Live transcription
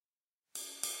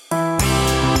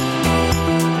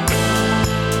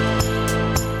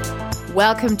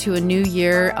Welcome to a new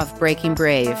year of Breaking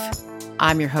Brave.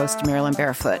 I'm your host, Marilyn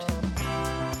Barefoot.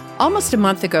 Almost a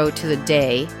month ago to the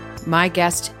day, my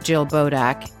guest, Jill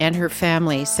Bodak, and her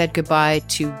family said goodbye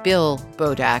to Bill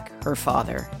Bodak, her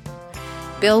father.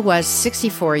 Bill was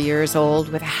 64 years old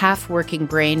with a half-working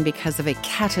brain because of a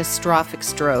catastrophic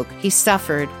stroke he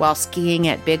suffered while skiing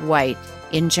at Big White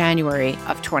in January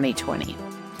of 2020.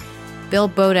 Bill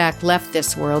Bodak left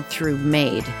this world through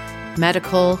MAID,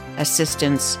 Medical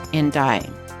Assistance in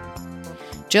Dying.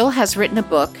 Jill has written a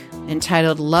book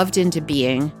entitled Loved into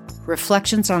Being,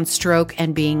 Reflections on Stroke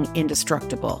and Being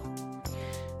Indestructible.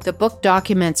 The book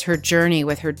documents her journey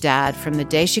with her dad from the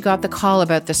day she got the call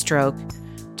about the stroke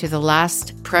to the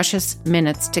last precious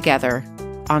minutes together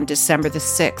on December the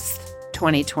 6th,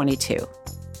 2022.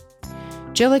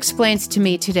 Jill explains to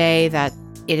me today that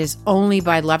it is only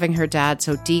by loving her dad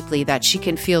so deeply that she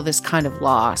can feel this kind of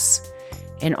loss,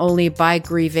 and only by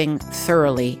grieving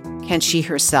thoroughly can she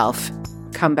herself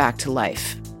come back to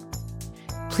life.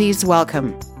 Please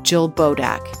welcome Jill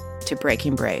Bodak to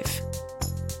Breaking Brave.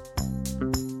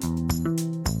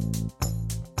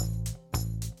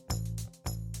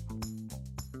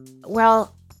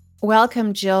 Well,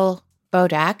 welcome Jill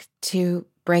Bodak to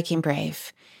Breaking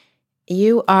Brave.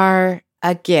 You are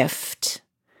a gift.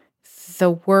 The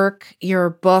work,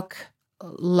 your book,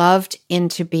 Loved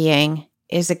into Being,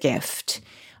 is a gift.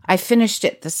 I finished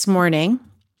it this morning.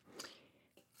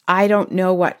 I don't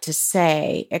know what to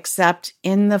say, except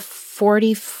in the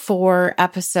 44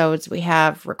 episodes we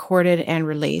have recorded and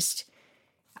released,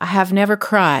 I have never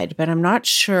cried, but I'm not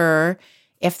sure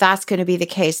if that's going to be the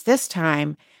case this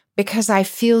time because I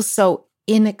feel so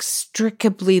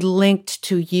inextricably linked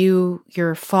to you,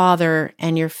 your father,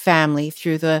 and your family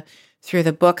through the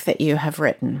book that you have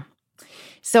written.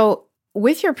 So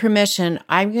with your permission,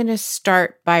 I'm going to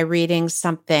start by reading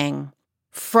something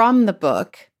from the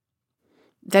book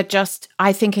that just,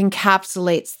 I think,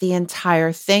 encapsulates the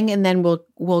entire thing, and then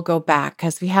we'll go back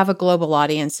because we have a global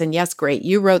audience. And yes, great,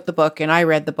 you wrote the book and I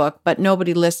read the book, but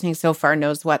nobody listening so far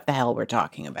knows what the hell we're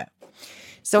talking about.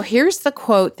 So here's the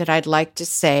quote that I'd like to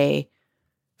say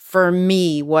for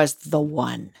me was the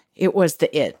one. It was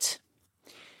the it.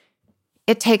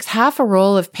 It takes half a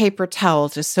roll of paper towel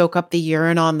to soak up the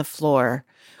urine on the floor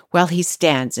while he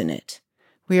stands in it.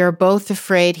 We are both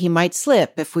afraid he might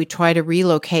slip if we try to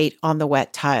relocate on the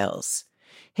wet tiles.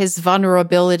 His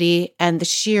vulnerability and the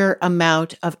sheer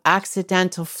amount of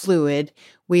accidental fluid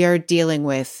we are dealing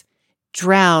with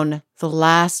drown the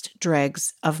last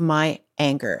dregs of my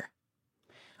anger.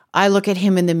 I look at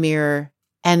him in the mirror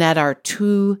and at our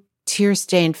two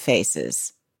tear-stained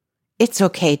faces. It's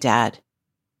okay, Dad.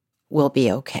 We'll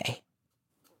be okay.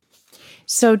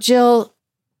 So, Jill,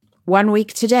 1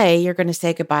 week today, you're going to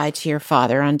say goodbye to your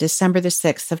father on December the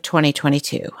 6th of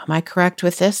 2022. Am I correct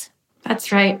with this?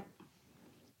 That's right.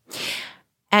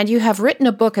 And you have written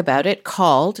a book about it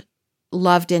called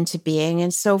Loved into Being.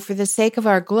 And so for the sake of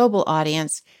our global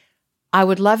audience, I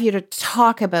would love you to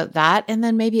talk about that. And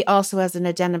then maybe also as an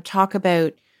addendum, talk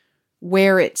about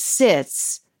where it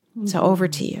sits. So over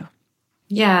to you.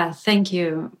 Yeah, thank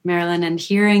you, Marilyn. And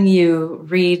hearing you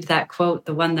read that quote,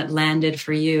 the one that landed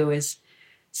for you, is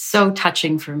so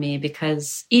touching for me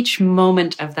because each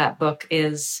moment of that book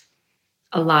is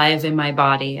alive in my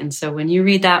body. And so when you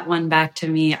read that one back to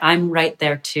me, I'm right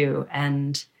there too.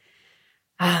 And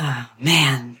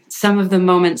man, some of the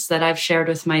moments that I've shared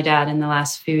with my dad in the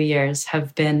last few years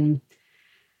have been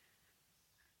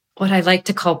what I like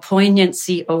to call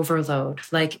poignancy overload.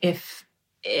 Like if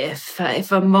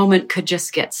a moment could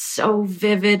just get so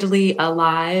vividly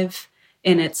alive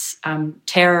in its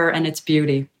terror and its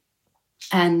beauty.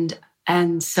 And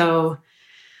so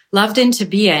Loved into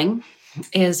Being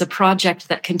is a project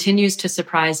that continues to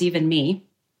surprise even me.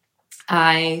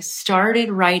 I started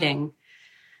writing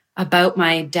about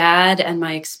my dad and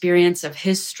my experience of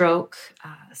his stroke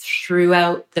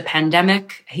throughout the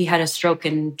pandemic. He had a stroke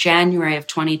in January of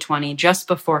 2020, just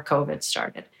before COVID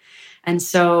started. And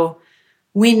so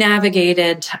we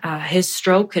navigated his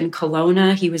stroke in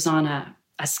Kelowna. He was on a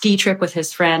ski trip with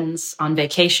his friends on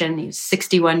vacation. He was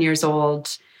 61 years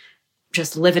old,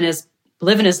 just living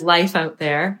his life out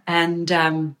there. And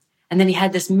then he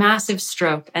had this massive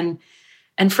stroke. And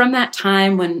from that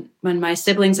time, when my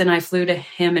siblings and I flew to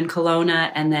him in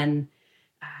Kelowna, and then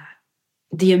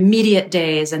the immediate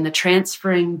days and the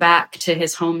transferring back to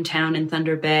his hometown in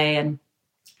Thunder Bay,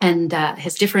 and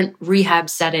his different rehab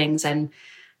settings and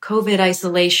COVID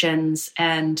isolations,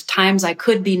 and times I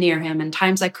could be near him and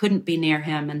times I couldn't be near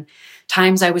him, and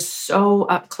times I was so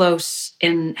up close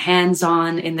and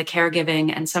hands-on in the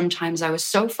caregiving, and sometimes I was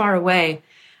so far away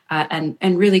and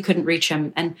really couldn't reach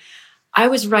him. And I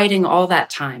was writing all that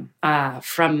time,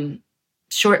 from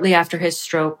shortly after his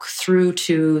stroke through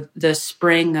to the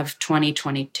spring of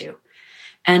 2022.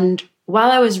 And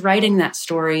while I was writing that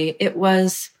story, it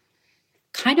was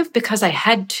kind of because I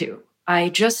had to. I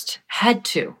just had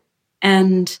to.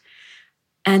 And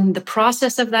the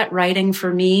process of that writing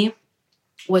for me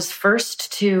was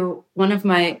first to one of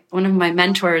my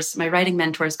mentors, my writing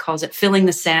mentors calls it filling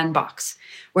the sandbox,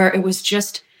 where it was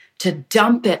just to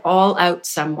dump it all out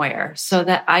somewhere so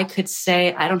that I could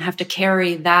say, I don't have to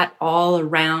carry that all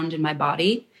around in my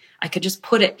body. I could just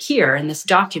put it here in this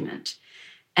document.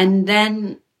 And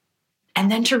then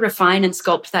to refine and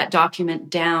sculpt that document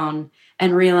down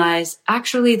and realize,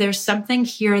 actually, there's something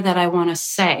here that I want to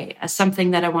say,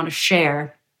 something that I want to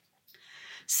share,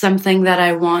 something that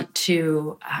I want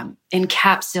to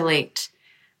encapsulate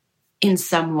in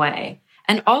some way.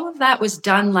 And all of that was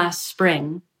done last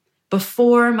spring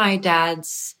before my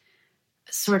dad's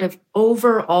sort of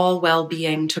overall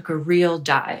well-being took a real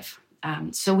dive.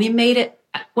 So we made it,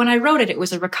 when I wrote it, it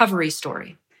was a recovery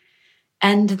story.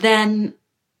 And then,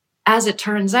 as it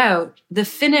turns out, the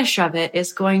finish of it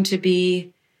is going to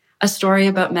be a story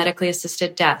about medically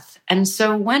assisted death. And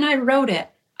so when I wrote it,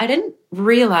 I didn't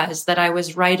realize that I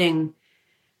was writing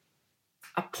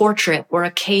a portrait or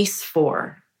a case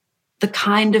for the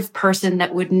kind of person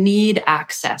that would need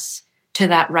access to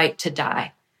that right to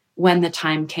die when the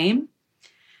time came.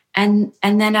 And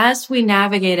then as we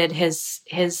navigated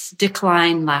his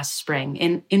decline last spring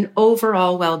in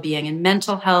overall well-being, in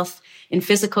mental health, in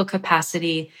physical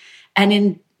capacity, and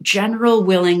in general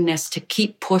willingness to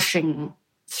keep pushing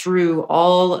through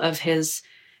all of his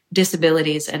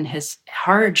disabilities and his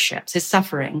hardships, his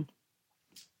suffering,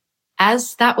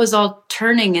 as that was all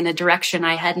turning in a direction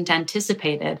I hadn't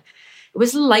anticipated, it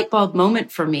was a light bulb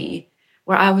moment for me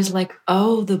where I was like,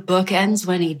 oh, the book ends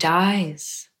when he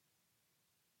dies.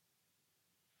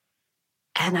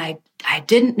 And I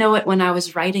didn't know it when I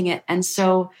was writing it. And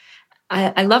so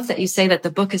I love that you say that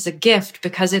the book is a gift,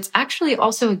 because it's actually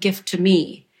also a gift to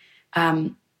me.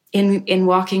 In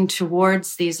walking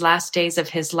towards these last days of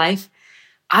his life,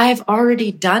 I've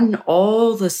already done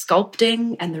all the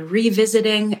sculpting and the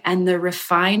revisiting and the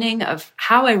refining of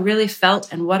how I really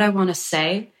felt and what I want to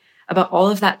say about all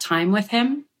of that time with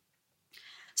him.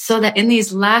 So that in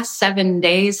these last 7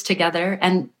 days together,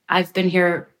 and I've been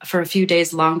here for a few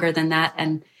days longer than that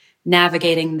and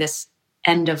navigating this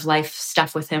end of life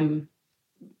stuff with him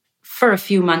for a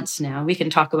few months now. We can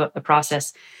talk about the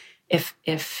process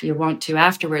if you want to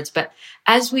afterwards. But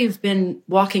as we've been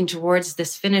walking towards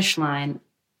this finish line,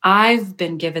 I've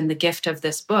been given the gift of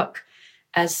this book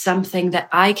as something that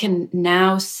I can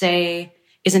now say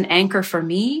is an anchor for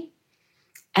me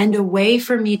and a way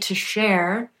for me to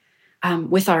share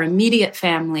with our immediate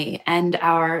family and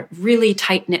our really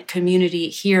tight-knit community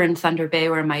here in Thunder Bay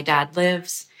where my dad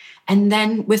lives, and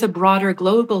then with a broader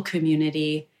global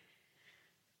community,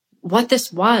 what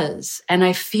this was. And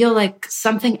I feel like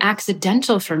something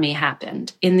accidental for me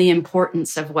happened in the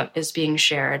importance of what is being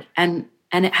shared. And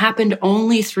it happened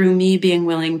only through me being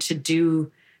willing to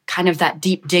do kind of that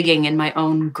deep digging in my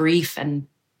own grief and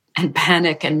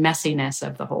panic and messiness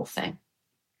of the whole thing.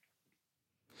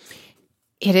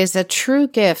 It is a true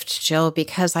gift, Jill,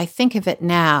 because I think of it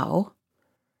now,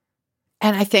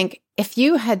 and I think if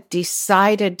you had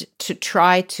decided to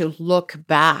try to look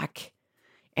back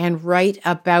and write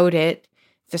about it,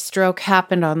 the stroke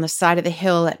happened on the side of the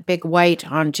hill at Big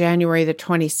White on January the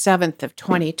 27th of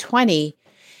 2020.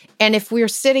 And if we're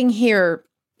sitting here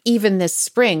even this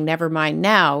spring, never mind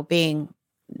now being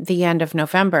the end of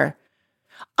November,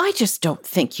 I just don't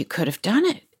think you could have done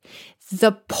it.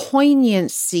 The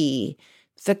poignancy,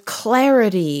 the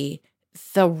clarity,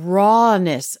 the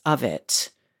rawness of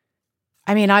it.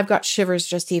 I mean, I've got shivers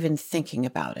just even thinking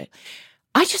about it.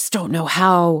 I just don't know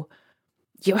how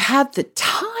you had the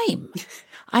time.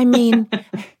 I mean,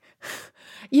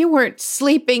 you weren't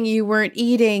sleeping, you weren't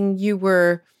eating, you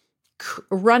were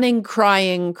running,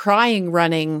 crying,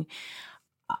 running.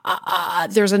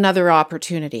 There's another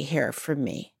opportunity here for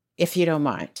me, if you don't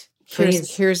mind.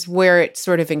 Here's where it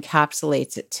sort of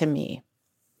encapsulates it to me.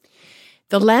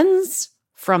 The lens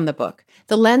from the book,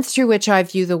 the lens through which I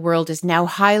view the world is now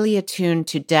highly attuned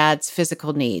to Dad's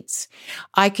physical needs.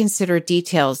 I consider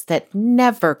details that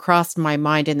never crossed my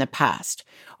mind in the past.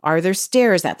 Are there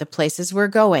stairs at the places we're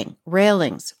going?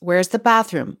 Railings? Where's the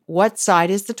bathroom? What side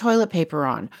is the toilet paper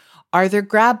on? Are there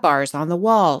grab bars on the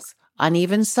walls?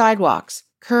 Uneven sidewalks?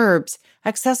 Curbs?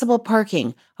 Accessible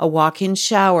parking? A walk-in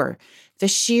shower? The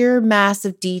sheer mass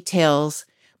of details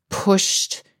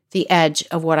pushed the edge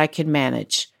of what I could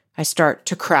manage. I start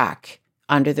to crack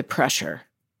under the pressure.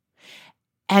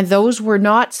 And those were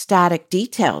not static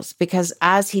details, because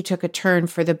as he took a turn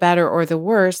for the better or the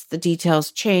worse, the details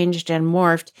changed and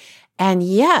morphed. And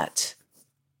yet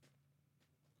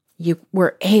you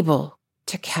were able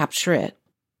to capture it.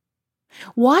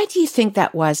 Why do you think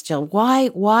that was, Jill?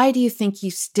 Why do you think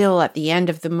you still, at the end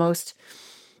of the most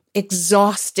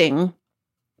exhausting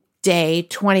day,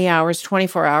 20 hours,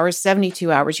 24 hours, 72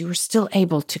 hours, you were still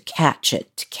able to catch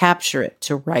it, to capture it,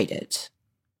 to write it?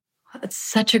 That's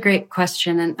such a great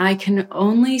question. And I can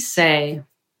only say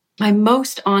my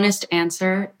most honest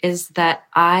answer is that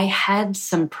I had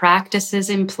some practices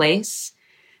in place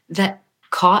that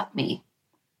caught me.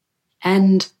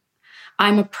 And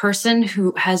I'm a person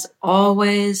who has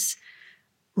always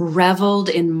reveled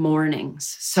in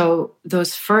mornings. So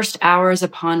those first hours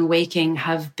upon waking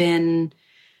have been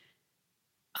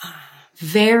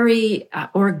very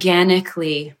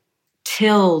organically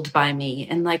tilled by me.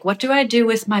 And like, what do I do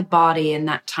with my body in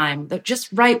that time? Just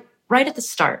right at the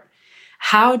start.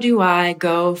 How do I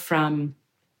go from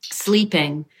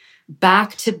sleeping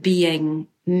back to being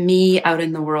me out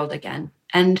in the world again?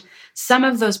 And some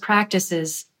of those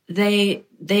practices, they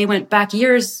went back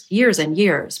years and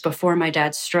years before my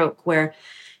dad's stroke, where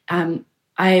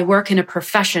I work in a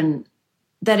profession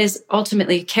that is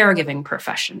ultimately a caregiving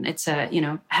profession. It's a,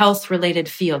 health-related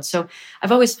field. So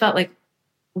I've always felt like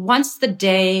once the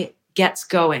day gets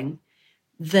going,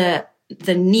 the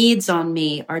needs on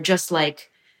me are just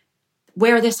like,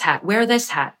 wear this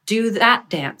hat, do that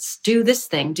dance, do this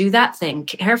thing, do that thing,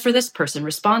 care for this person,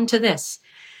 respond to this.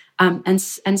 And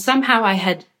somehow I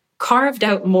had carved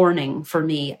out morning for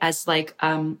me as like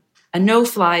a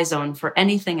no-fly zone for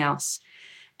anything else.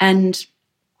 And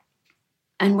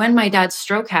when my dad's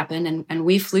stroke happened and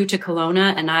we flew to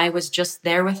Kelowna and I was just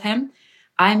there with him,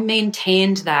 I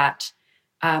maintained that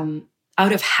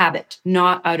out of habit,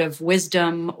 not out of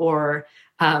wisdom or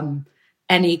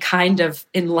any kind of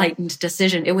enlightened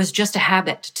decision. It was just a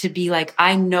habit to be like,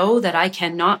 I know that I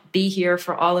cannot be here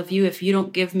for all of you if you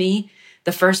don't give me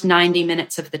the first 90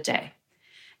 minutes of the day.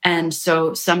 And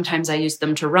so sometimes I use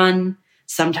them to run.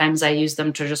 Sometimes I use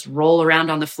them to just roll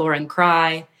around on the floor and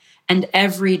cry. And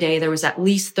every day there was at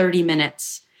least 30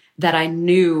 minutes that I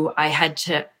knew I had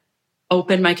to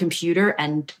open my computer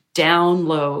and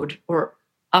download or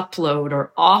upload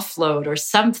or offload or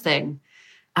something,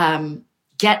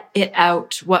 get it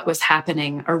out, what was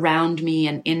happening around me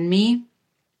and in me.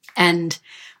 And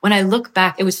when I look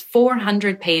back, it was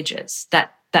 400 pages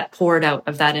that poured out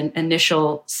of that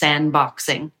initial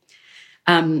sandboxing.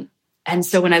 And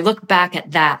so when I look back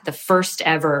at that, the first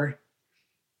ever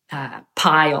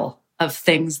pile of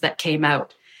things that came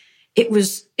out, it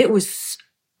was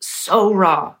so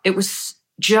raw. It was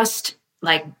just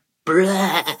like,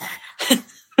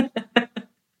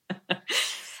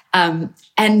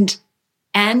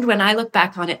 and when I look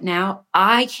back on it now,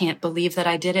 I can't believe that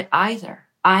I did it either.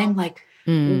 I'm like,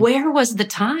 where was the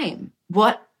time?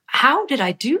 How did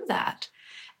I do that?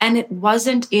 And it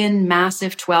wasn't in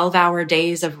massive 12-hour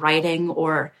days of writing,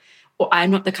 or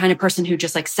I'm not the kind of person who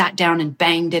just like sat down and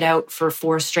banged it out for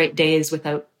 4 straight days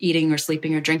without eating or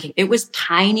sleeping or drinking. It was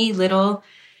tiny little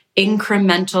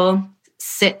incremental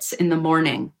sits in the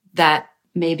morning that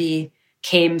maybe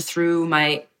came through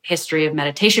my history of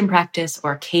meditation practice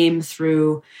or came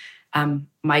through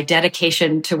my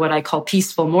dedication to what I call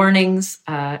peaceful mornings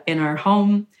in our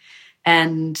home.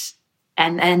 And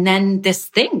then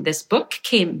this book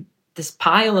came, this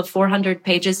pile of 400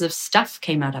 pages of stuff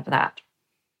came out of that.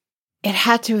 It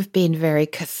had to have been very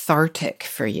cathartic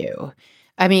for you.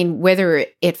 I mean, whether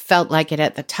it felt like it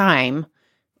at the time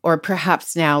or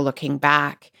perhaps now looking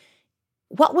back,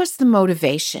 what was the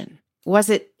motivation? Was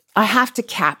it, I have to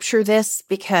capture this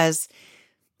because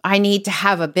I need to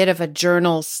have a bit of a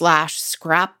journal /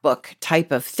 scrapbook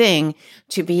type of thing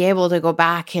to be able to go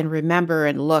back and remember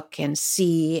and look and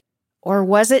see? Or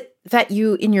was it that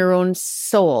you in your own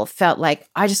soul felt like,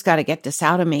 I just got to get this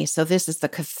out of me, so this is the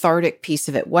cathartic piece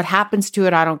of it. What happens to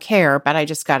it, I don't care, but I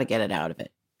just got to get it out of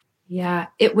it? Yeah,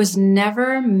 it was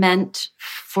never meant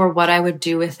for what I would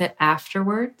do with it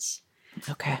afterwards.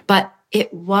 Okay. But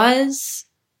it was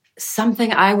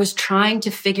something I was trying to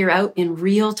figure out in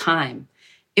real time.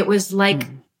 It was like,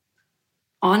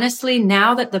 honestly,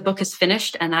 now that the book is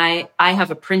finished and I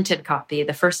have a printed copy,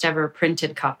 the first ever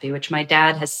printed copy, which my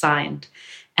dad has signed.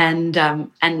 And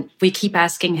we keep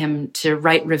asking him to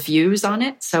write reviews on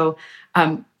it. So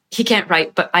he can't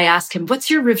write, but I ask him,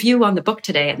 what's your review on the book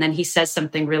today? And then he says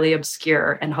something really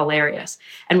obscure and hilarious.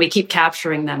 And we keep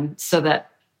capturing them so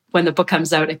that when the book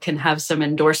comes out, it can have some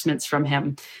endorsements from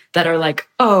him that are like,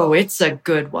 oh, it's a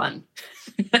good one.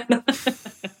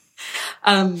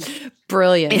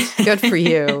 Brilliant. Good for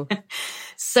you.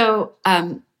 So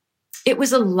it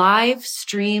was a live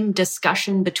stream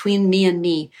discussion between me and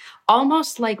me,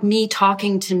 almost like me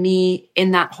talking to me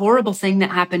in that horrible thing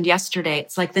that happened yesterday.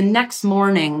 It's like the next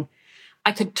morning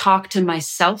I could talk to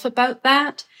myself about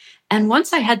that. And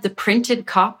once I had the printed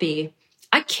copy,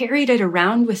 I carried it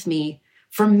around with me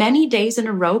for many days in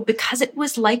a row because it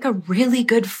was like a really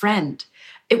good friend.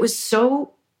 It was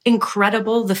so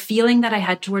incredible. The feeling that I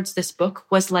had towards this book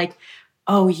was like,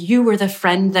 oh, you were the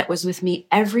friend that was with me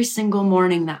every single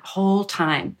morning that whole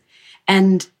time.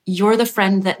 And you're the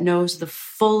friend that knows the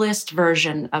fullest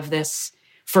version of this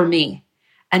for me.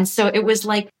 And so it was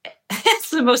like, it's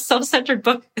the most self-centered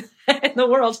book in the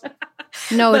world.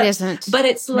 No, it isn't. But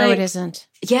it's like, no, it isn't.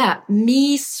 Yeah,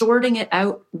 me sorting it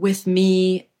out with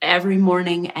me every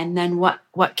morning. And then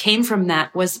what came from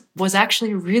that was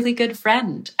actually a really good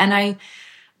friend. And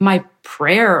my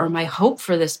prayer or my hope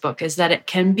for this book is that it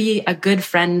can be a good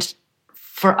friend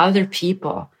for other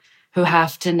people who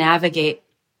have to navigate.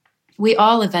 We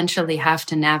all eventually have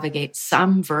to navigate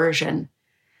some version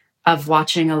of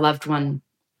watching a loved one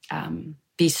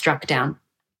be struck down.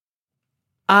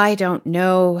 I don't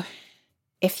know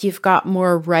if you've got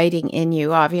more writing in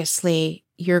you. Obviously,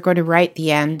 you're going to write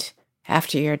the end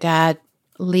after your dad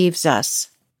leaves us,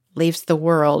 leaves the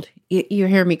world. You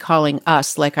hear me calling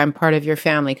us like I'm part of your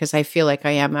family because I feel like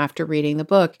I am after reading the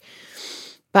book.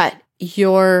 But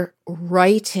your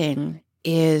writing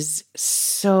is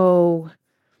so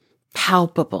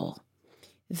palpable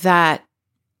that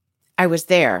I was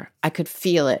there. I could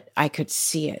feel it. I could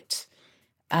see it.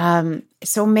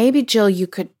 So maybe, Jill, you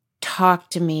could talk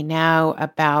to me now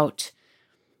about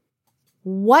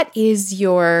what is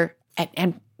your,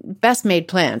 and best made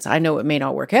plans. I know it may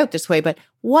not work out this way, but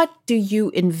what do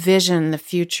you envision the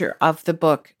future of the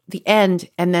book, the end,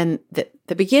 and then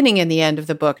the beginning and the end of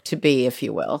the book to be, if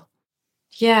you will?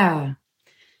 Yeah.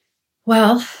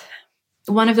 Well,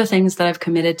 one of the things that I've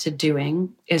committed to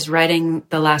doing is writing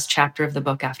the last chapter of the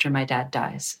book after my dad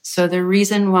dies. So the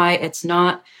reason why it's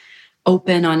not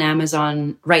open on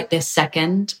Amazon right this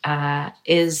second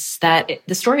is that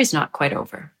the story's not quite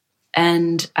over.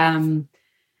 And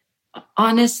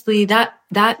honestly,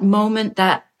 that moment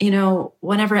that,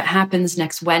 whenever it happens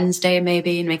next Wednesday,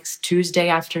 maybe next Tuesday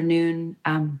afternoon,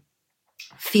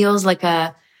 feels like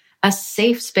a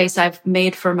safe space I've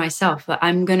made for myself.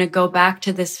 I'm going to go back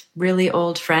to this really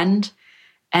old friend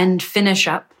and finish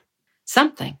up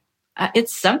something.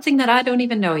 It's something that I don't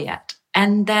even know yet.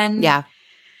 And then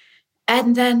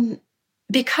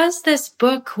because this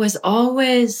book was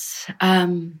always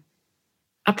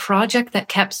a project that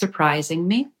kept surprising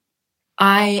me,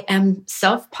 I am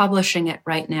self-publishing it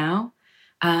right now.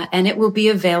 And it will be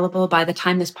available by the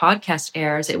time this podcast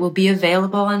airs. It will be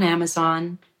available on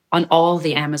Amazon, on all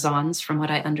the Amazons, from what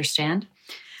I understand.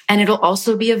 And it'll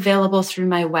also be available through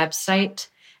my website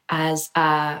as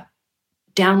a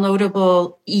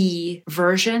downloadable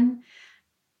e-version.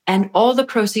 And all the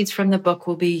proceeds from the book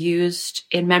will be used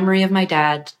in memory of my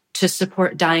dad to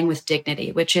support Dying with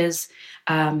Dignity, which is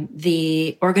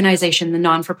the organization, the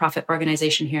non-for-profit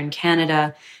organization here in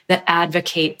Canada that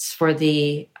advocates for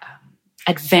the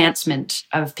advancement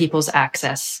of people's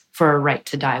access for a right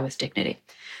to die with dignity.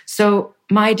 So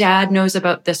my dad knows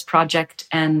about this project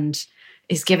and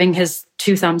is giving his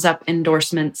 2 thumbs up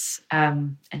endorsements,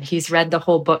 and he's read the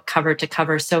whole book cover to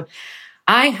cover. So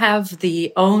I have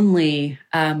the only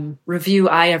review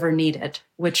I ever needed,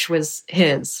 which was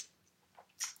his.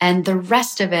 And the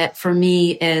rest of it for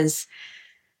me is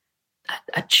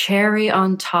a cherry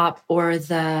on top, or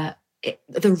the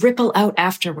ripple out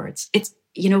afterwards. It's,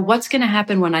 what's going to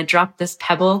happen when I drop this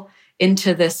pebble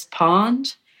into this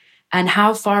pond, and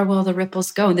how far will the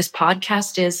ripples go? And this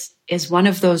podcast is one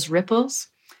of those ripples.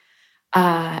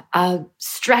 A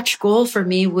stretch goal for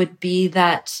me would be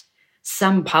that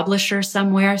some publisher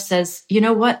somewhere says, you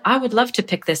know what, I would love to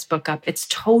pick this book up. It's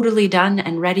totally done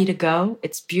and ready to go.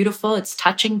 It's beautiful. It's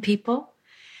touching people.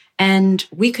 And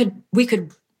we could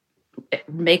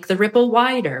make the ripple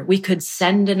wider. We could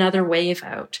send another wave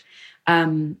out.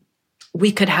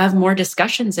 We could have more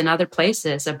discussions in other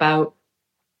places about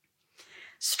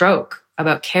stroke,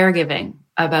 about caregiving,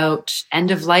 about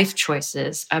end-of-life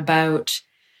choices, about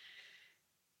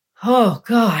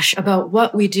about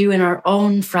what we do in our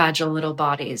own fragile little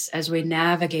bodies as we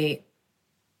navigate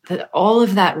all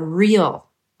of that real-time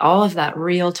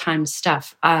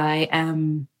stuff.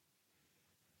 I'm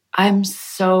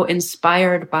so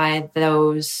inspired by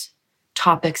those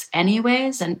topics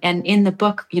anyways. And in the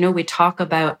book,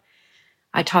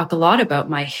 I talk a lot about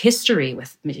my history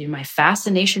with my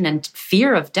fascination and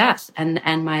fear of death,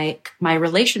 and my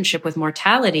relationship with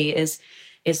mortality is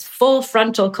full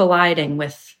frontal colliding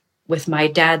with with my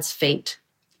dad's fate.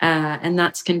 And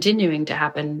that's continuing to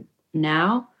happen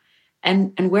now.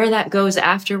 And where that goes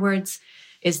afterwards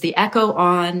is the echo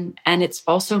on, and it's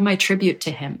also my tribute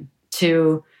to him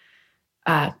to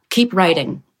keep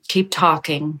writing, keep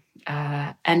talking,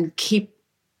 and keep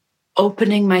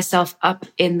opening myself up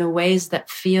in the ways that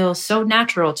feel so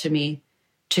natural to me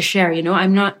to share.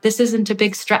 This isn't a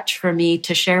big stretch for me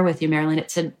to share with you, Marilyn.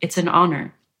 It's an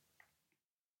honor.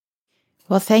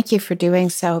 Well, thank you for doing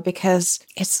so, because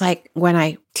it's like when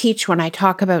I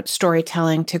talk about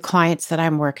storytelling to clients that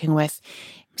I'm working with,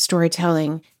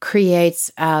 storytelling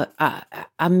creates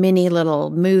a mini little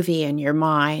movie in your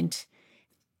mind.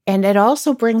 And it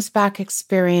also brings back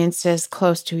experiences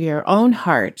close to your own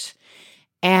heart.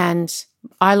 And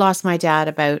I lost my dad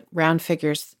about round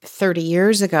figures 30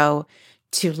 years ago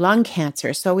to lung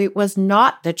cancer. So it was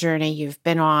not the journey you've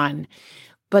been on.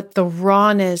 But the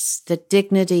rawness, the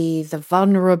dignity, the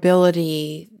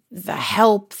vulnerability, the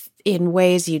help in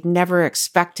ways you'd never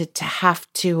expected to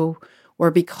have to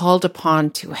or be called upon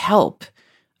to help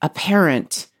a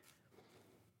parent,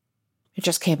 it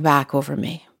just came back over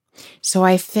me. So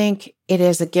I think it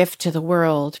is a gift to the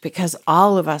world, because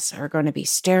all of us are going to be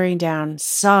staring down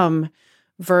some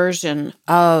version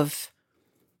of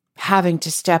having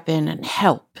to step in and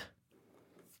help.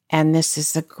 And this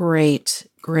is a great,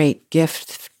 great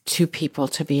gift to people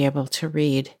to be able to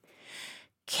read.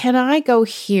 Can I go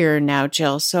here now,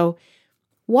 Jill? So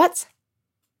what's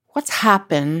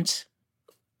happened?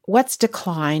 What's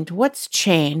declined? What's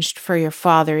changed for your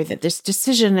father that this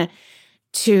decision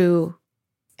to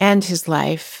end his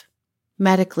life,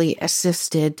 medically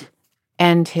assisted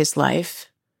end his life,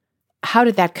 how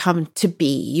did that come to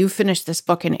be? You finished this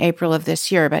book in April of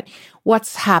this year, but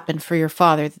what's happened for your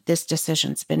father that this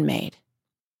decision's been made?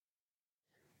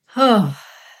 Oh,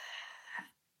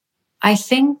 I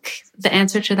think the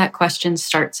answer to that question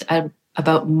starts at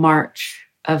about March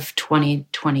of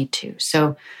 2022.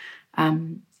 So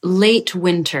late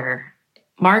winter.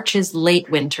 March is late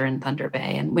winter in Thunder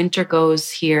Bay, and winter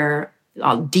goes here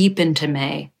deep into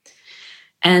May.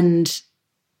 And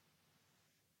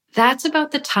that's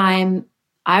about the time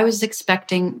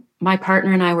my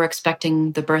partner and I were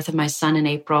expecting the birth of my son in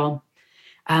April.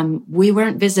 We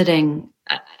weren't visiting.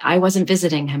 I wasn't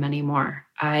visiting him anymore.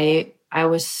 I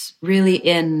was really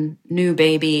in new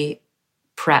baby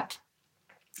prep.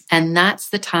 And that's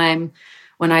the time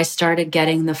when I started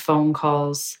getting the phone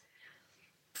calls.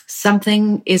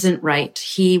 Something isn't right.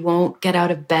 He won't get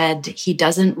out of bed. He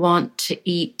doesn't want to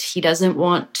eat. He doesn't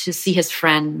want to see his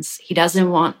friends. He doesn't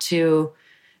want to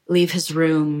leave his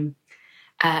room.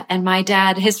 And my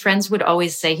dad, his friends would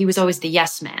always say he was always the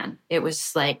yes man. It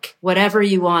was like, whatever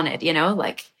you wanted,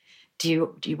 like, do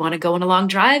you want to go on a long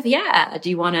drive? Yeah. Do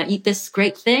you want to eat this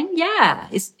great thing? Yeah,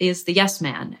 is the yes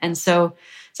man. And so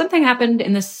something happened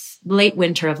in this late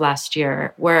winter of last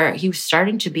year where he was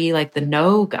starting to be like the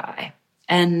no guy.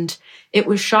 And it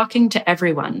was shocking to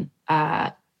everyone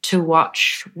to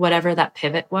watch whatever that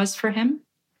pivot was for him.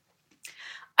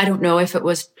 I don't know if it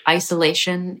was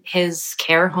isolation. His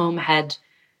care home had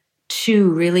 2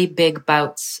 really big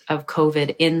bouts of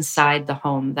COVID inside the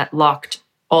home that locked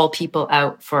all people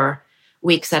out for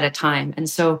weeks at a time. And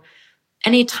so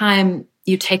anytime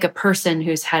you take a person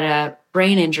who's had a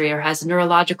brain injury or has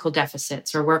neurological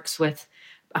deficits or works with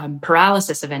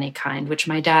paralysis of any kind, which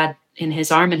my dad, in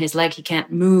his arm and his leg, he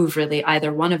can't move really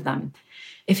either one of them.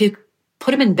 If you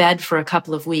put him in bed for a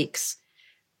couple of weeks,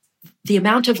 the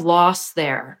amount of loss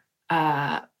there,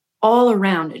 all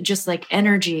around, just like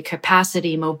energy,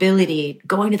 capacity, mobility,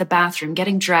 going to the bathroom,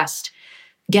 getting dressed,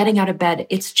 getting out of bed.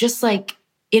 It's just like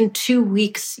in 2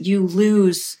 weeks, you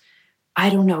lose,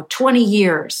 20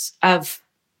 years of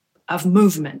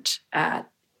movement.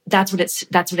 That's what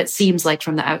it seems like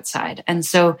from the outside. And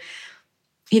so,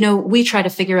 we try to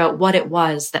figure out what it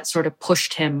was that sort of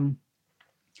pushed him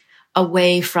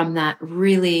away from that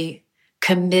really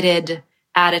committed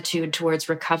attitude towards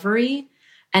recovery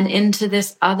and into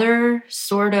this other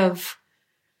sort of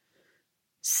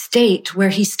state where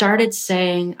he started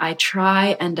saying, I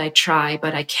try,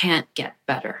 but I can't get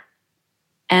better.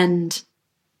 And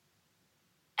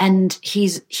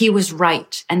he was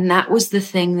right. And that was the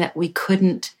thing that we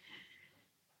couldn't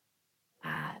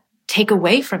take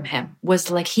away from him, was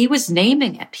like, he was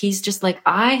naming it. He's just like,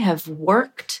 I have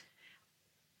worked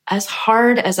as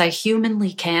hard as I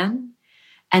humanly can.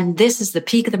 And this is the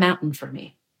peak of the mountain for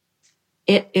me.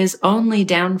 It is only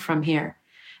down from here.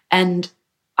 And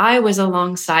I was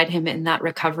alongside him in that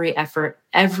recovery effort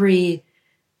every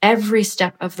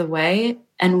step of the way.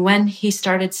 And when he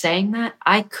started saying that,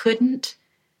 I couldn't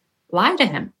lie to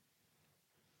him.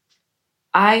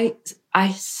 I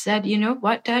said, you know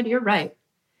what, Dad, you're right.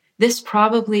 This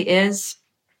probably is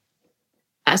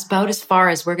about as far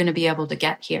as we're going to be able to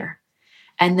get here.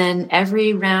 And then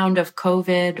every round of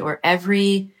COVID or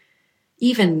every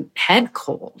even head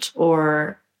cold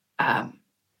or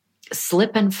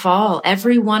slip and fall,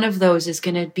 every one of those is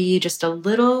going to be just a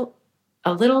little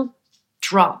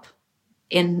drop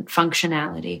in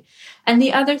functionality. And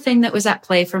the other thing that was at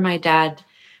play for my dad,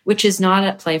 which is not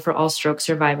at play for all stroke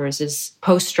survivors, is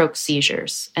post-stroke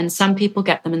seizures. And some people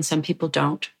get them and some people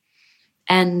don't.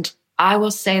 And I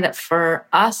will say that for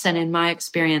us, and in my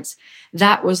experience,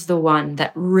 that was the one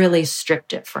that really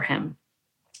stripped it for him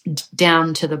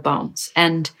down to the bones.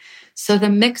 And so the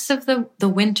mix of the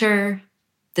winter,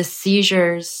 the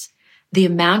seizures, the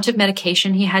amount of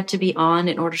medication he had to be on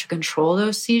in order to control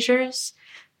those seizures,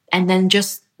 and then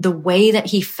just the way that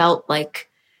he felt like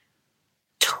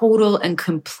total and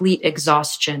complete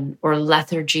exhaustion or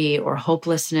lethargy or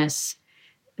hopelessness,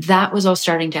 that was all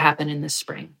starting to happen in the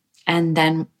spring.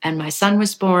 And my son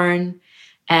was born,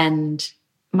 and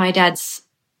my dad's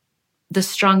the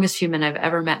strongest human I've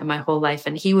ever met in my whole life.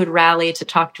 And he would rally to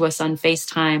talk to us on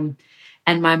FaceTime.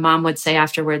 And my mom would say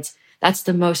afterwards, that's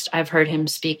the most I've heard him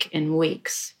speak in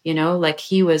weeks. You know, like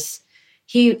he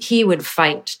would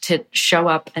fight to show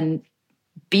up and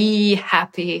be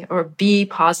happy or be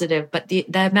positive. But the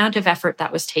amount of effort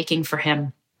that was taking for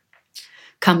him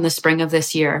come the spring of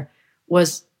this year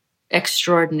was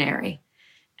extraordinary.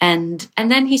 And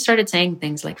then he started saying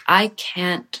things like, I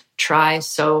can't try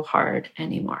so hard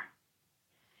anymore.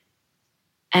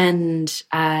 And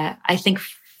I think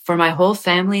for my whole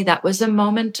family, that was a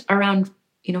moment around,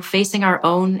 facing our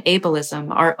own ableism,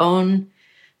 our own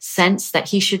sense that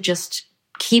he should just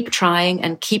keep trying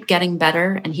and keep getting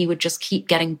better. And he would just keep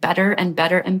getting better and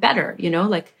better and better,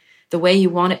 like the way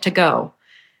you want it to go.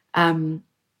 And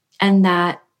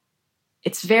that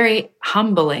it's very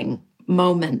humbling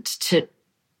moment to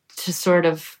sort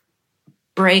of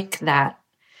break that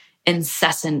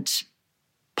incessant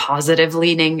positive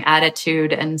leaning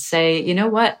attitude and say, you know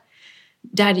what,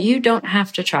 Dad, you don't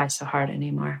have to try so hard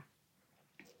anymore.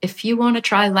 If you want to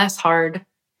try less hard,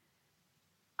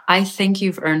 I think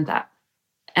you've earned that.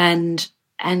 And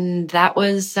that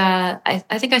was, I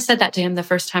think I said that to him the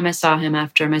first time I saw him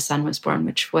after my son was born,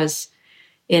 which was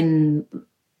in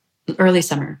early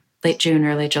summer, late June,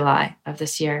 early July of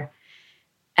this year.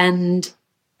 And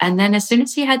then as soon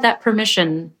as he had that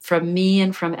permission from me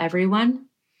and from everyone,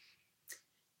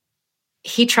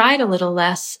 he tried a little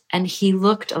less and he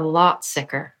looked a lot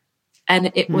sicker.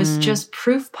 And it was just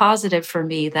proof positive for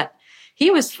me that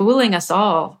he was fooling us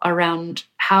all around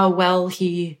how well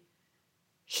he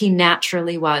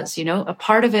naturally was. A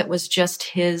part of it was just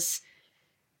his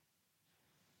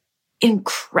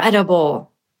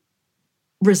incredible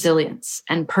resilience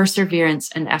and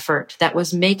perseverance and effort that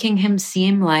was making him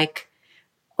seem like,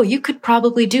 oh, you could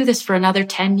probably do this for another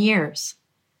 10 years.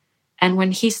 And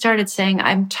when he started saying,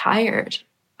 I'm tired,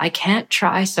 I can't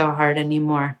try so hard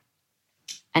anymore,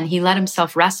 and he let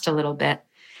himself rest a little bit,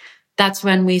 that's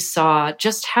when we saw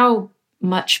just how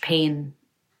much pain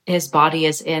his body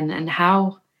is in and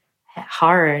how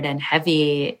hard and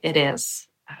heavy it is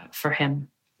for him.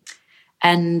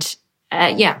 And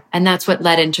and that's what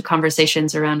led into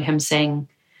conversations around him saying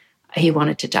he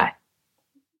wanted to die.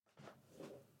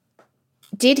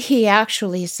 Did he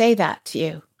actually say that to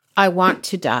you? I want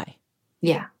to die.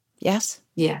 Yeah. Yes?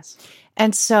 Yes.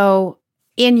 And so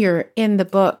in the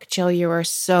book, Jill, you are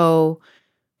so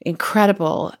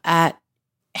incredible at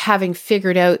having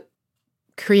figured out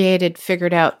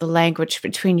the language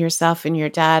between yourself and your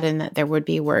dad, and that there would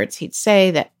be words he'd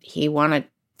say that he wanted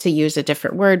to use a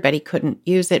different word, but he couldn't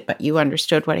use it, but you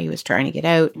understood what he was trying to get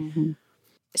out. Mm-hmm.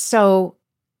 So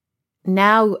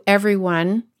now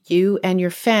everyone, you and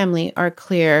your family, are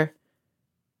clear.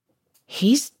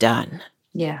 He's done.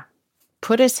 Yeah.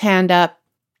 Put his hand up.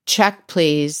 Check,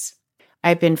 please.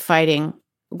 I've been fighting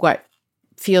what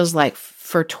feels like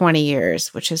for 20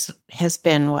 years, which has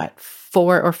been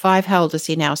 4 or 5? How old is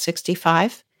he now?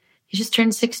 65? He just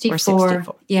turned 64. Or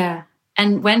 64. Yeah.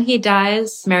 And when he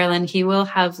dies, Marilyn, he will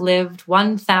have lived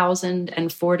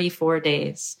 1,044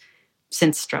 days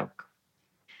since stroke.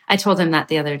 I told him that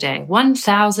the other day.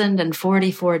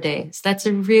 1,044 days. That's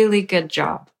a really good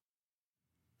job.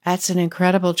 That's an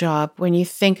incredible job. When you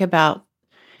think about,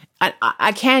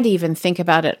 I can't even think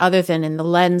about it other than in the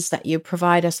lens that you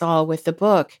provide us all with the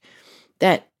book,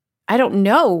 that I don't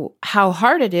know how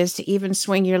hard it is to even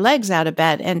swing your legs out of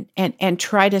bed and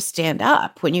try to stand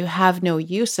up when you have no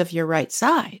use of your right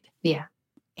side. Yeah.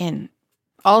 And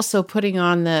also putting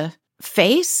on the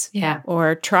face, yeah,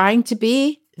 or trying to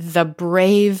be the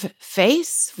brave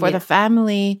face for the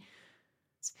family.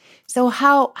 So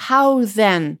how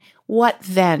then, what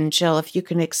then, Jill, if you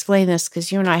can explain this,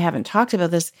 because you and I haven't talked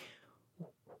about this,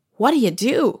 what do you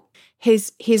do?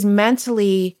 He's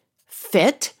mentally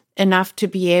fit enough to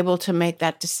be able to make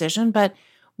that decision, but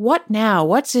what now?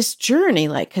 What's this journey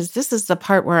like? Because this is the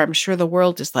part where I'm sure the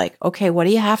world is like, okay, what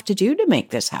do you have to do to make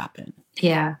this happen?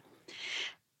 Yeah.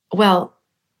 Well,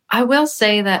 I will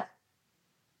say that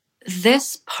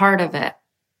this part of it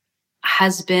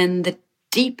has been the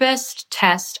deepest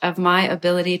test of my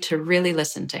ability to really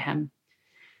listen to him.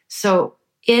 So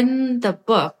in the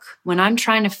book, when I'm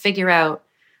trying to figure out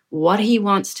what he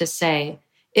wants to say,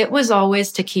 it was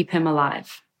always to keep him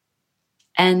alive.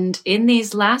 And in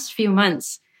these last few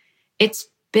months, it's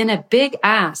been a big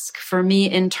ask for me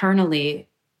internally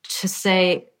to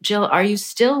say, Jill, are you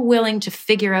still willing to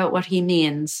figure out what he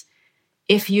means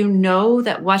if you know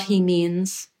that what he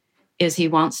means is he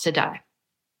wants to die?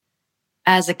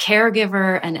 As a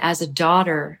caregiver and as a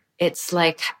daughter, it's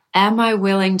like, am I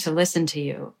willing to listen to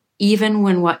you, even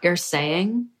when what you're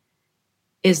saying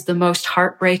is the most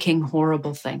heartbreaking,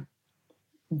 horrible thing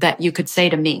that you could say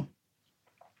to me?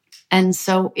 And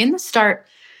so in the start,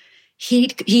 he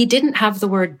didn't have the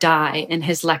word die in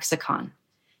his lexicon.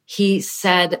 He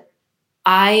said,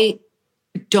 I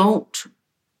don't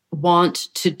want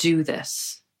to do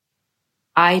this.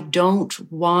 I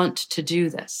don't want to do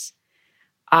this.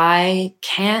 I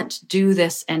can't do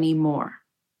this anymore.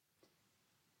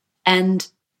 And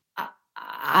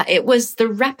it was the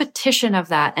repetition of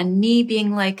that and me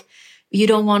being like, you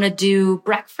don't want to do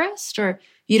breakfast, or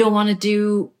you don't want to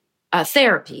do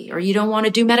therapy, or you don't want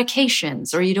to do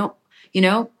medications, or you don't,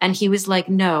 and he was like,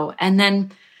 no. And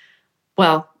then,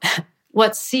 well,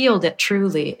 what sealed it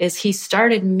truly is he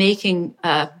started making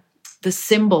the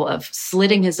symbol of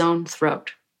slitting his own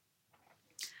throat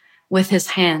with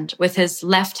his hand, with his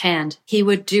left hand. He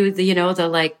would do the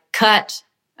like cut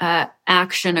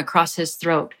action across his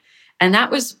throat. And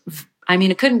that was,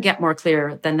 it couldn't get more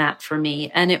clear than that for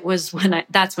me. And it was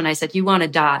that's when I said, you want to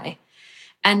die.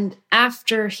 And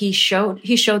after he showed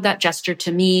that gesture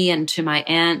to me and to my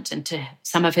aunt and to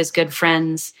some of his good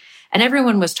friends, and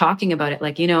everyone was talking about it.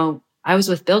 Like, I was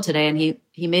with Bill today and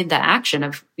he made the action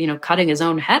of, cutting his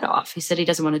own head off. He said he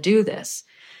doesn't want to do this.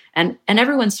 And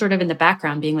everyone's sort of in the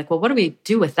background being like, well, what do we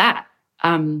do with that?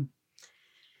 And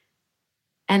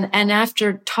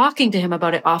after talking to him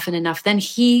about it often enough, then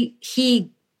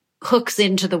he hooks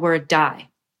into the word die.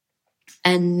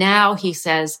 And now he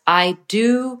says, I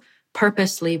do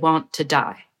purposely want to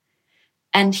die.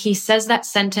 And he says that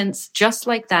sentence just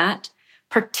like that,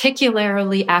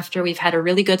 particularly after we've had a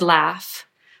really good laugh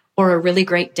or a really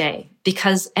great day.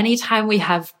 Because anytime we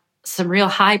have some real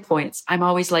high points, I'm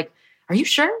always like, are you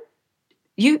sure?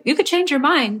 You could change your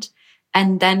mind.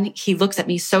 And then he looks at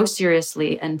me so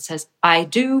seriously and says, I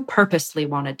do purposely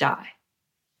want to die.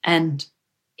 And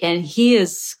he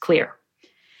is clear.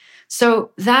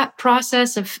 So that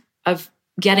process of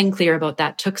getting clear about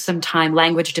that took some time,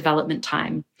 language development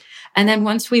time. And then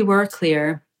once we were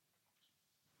clear,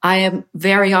 I am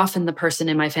very often the person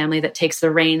in my family that takes the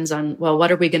reins on, well,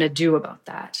 what are we going to do about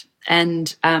that?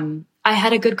 And I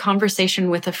had a good conversation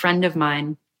with a friend of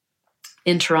mine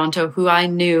in Toronto who I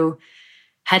knew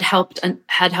had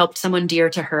helped someone dear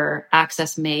to her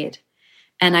access MAID.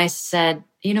 And I said,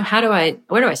 where do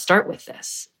I start with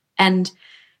this? And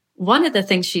one of the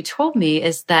things she told me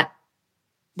is that,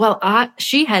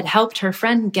 she had helped her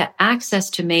friend get access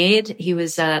to MAID. He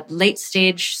was a late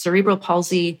stage cerebral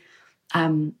palsy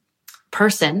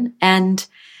person. And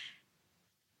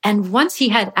once he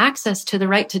had access to the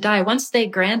right to die, once they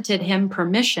granted him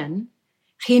permission,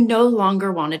 he no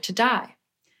longer wanted to die.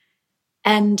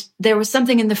 And there was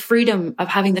something in the freedom of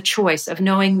having the choice of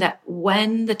knowing that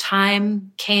when the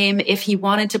time came, if he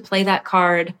wanted to play that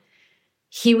card,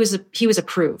 he was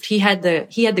approved. He had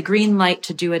the green light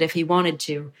to do it if he wanted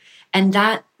to. And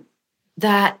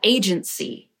that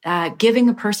agency, giving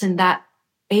a person that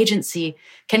agency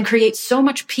can create so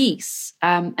much peace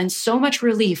and so much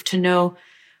relief to know,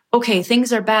 okay,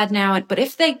 things are bad now, but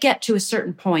if they get to a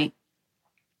certain point,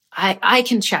 I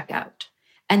can check out.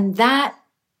 And that,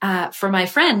 for my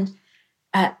friend,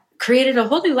 created a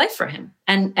whole new life for him.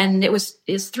 And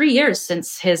it's 3 years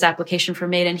since his application for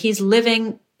MAID, and he's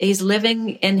living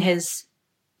in his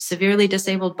severely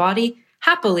disabled body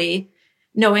happily,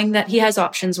 knowing that he has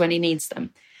options when he needs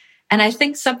them. And I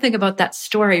think something about that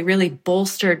story really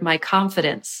bolstered my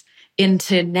confidence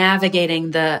into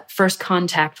navigating the first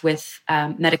contact with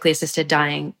medically assisted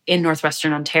dying in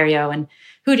Northwestern Ontario, and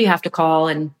who do you have to call,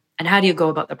 and how do you go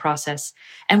about the process?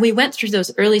 And we went through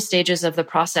those early stages of the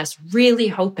process, really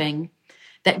hoping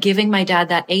that giving my dad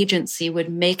that agency would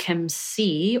make him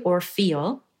see or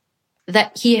feel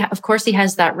that of course he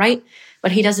has that right,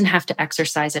 but he doesn't have to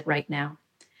exercise it right now.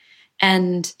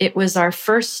 And it was our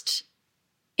first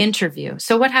interview.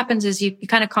 So what happens is you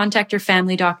kind of contact your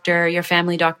family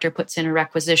doctor puts in a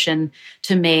requisition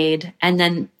to MAID, and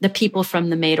then the people from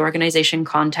the MAID organization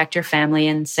contact your family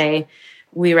and say,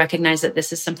 we recognize that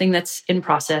this is something that's in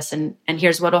process, and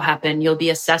here's what will happen. You'll be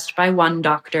assessed by one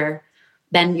doctor,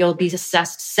 then you'll be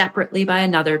assessed separately by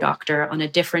another doctor on a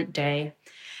different day,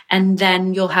 and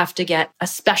then you'll have to get a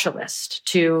specialist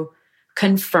to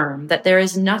confirm that there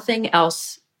is nothing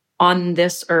else on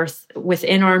this earth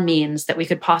within our means that we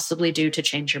could possibly do to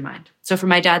change your mind. So for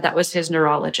my dad, that was his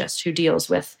neurologist who deals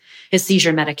with his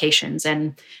seizure medications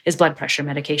and his blood pressure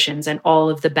medications and all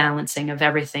of the balancing of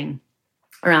everything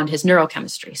around his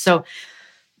neurochemistry. So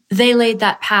they laid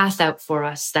that path out for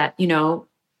us that,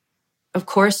 of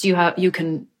course you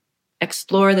can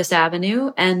explore this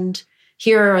avenue, and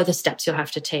here are the steps you'll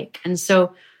have to take. And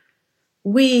so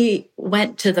we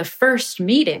went to the first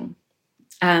meeting.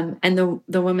 And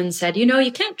the woman said,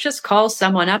 you can't just call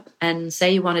someone up and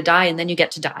say you want to die and then you get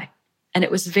to die. And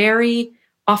it was very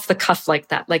off the cuff like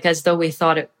that, like as though we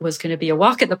thought it was going to be a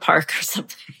walk in the park or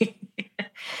something.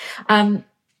 And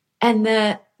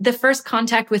the first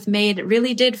contact with MAID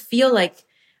really did feel like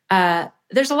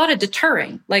there's a lot of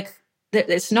deterring. Like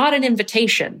it's not an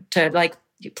invitation to like,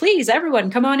 please, everyone,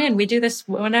 come on in. We do this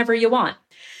whenever you want.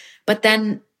 But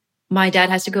then my dad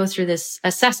has to go through this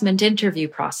assessment interview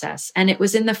process. And it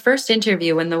was in the first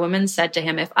interview when the woman said to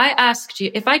him, if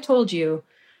I told you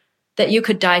that you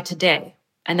could die today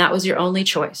and that was your only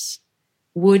choice,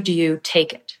 would you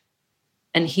take it?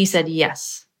 And he said,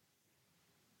 yes.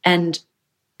 And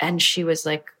she was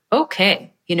like,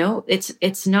 okay,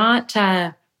 it's not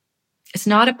a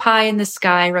pie in the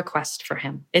sky request for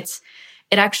him. It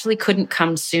actually couldn't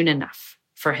come soon enough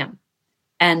for him.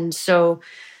 And so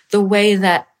the way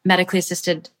that medically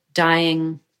assisted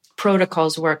dying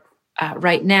protocols work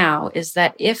right now is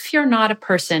that if you're not a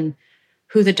person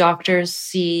who the doctors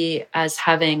see as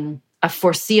having a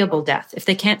foreseeable death, if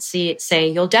they can't say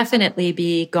you'll definitely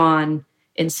be gone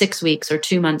in 6 weeks or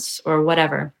 2 months or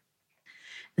whatever,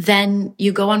 then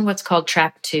you go on what's called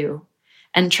track 2.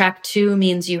 And track 2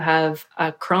 means you have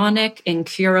a chronic,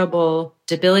 incurable,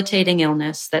 debilitating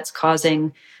illness that's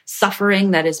causing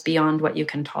suffering that is beyond what you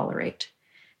can tolerate.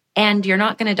 And you're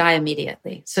not going to die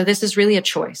immediately. So this is really a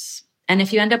choice. And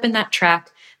if you end up in that track,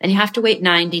 then you have to wait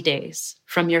 90 days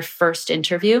from your first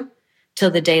interview till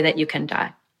the day that you can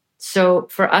die. So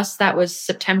for us, that was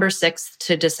September 6th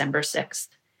to December 6th.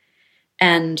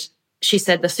 And she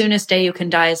said, the soonest day you can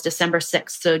die is December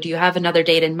 6th. So do you have another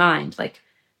date in mind? Like,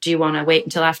 do you want to wait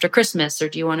until after Christmas, or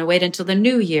do you want to wait until the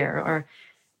new year? Or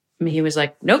he was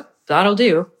like, nope, that'll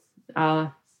do.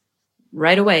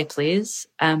 Right away, please.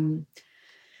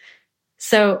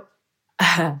 So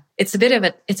it's a bit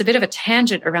of a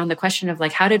tangent around the question of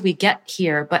like, how did we get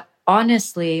here? But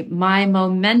honestly, my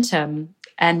momentum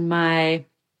and my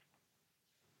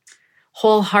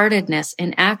wholeheartedness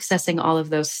in accessing all of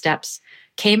those steps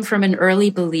came from an early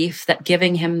belief that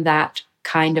giving him that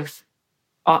kind of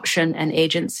option and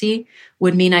agency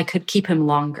would mean I could keep him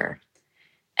longer.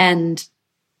 And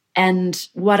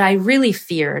what I really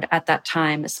feared at that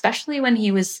time, especially when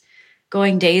he was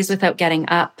going days without getting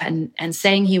up and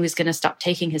saying he was going to stop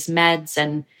taking his meds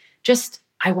and just,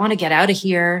 I want to get out of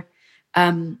here.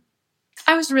 I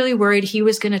was really worried he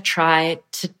was going to try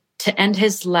to end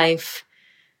his life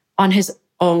on his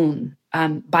own,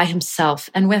 by himself.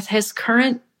 And with his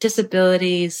current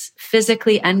disabilities,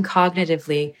 physically and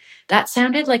cognitively, that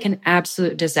sounded like an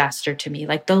absolute disaster to me.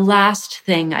 Like the last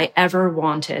thing I ever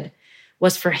wanted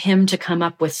was for him to come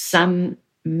up with some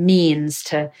means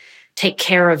to take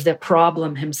care of the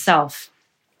problem himself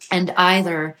and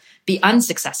either be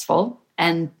unsuccessful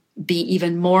and be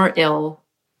even more ill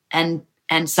and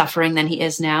suffering than he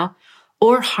is now,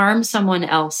 or harm someone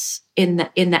else in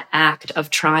the act of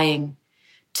trying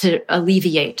to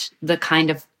alleviate the kind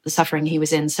of suffering he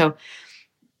was in. So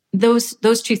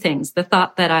those two things, the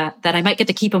thought that I might get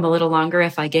to keep him a little longer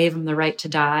if I gave him the right to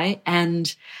die,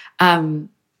 and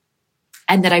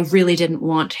that I really didn't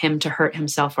want him to hurt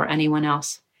himself or anyone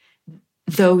else.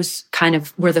 Those kind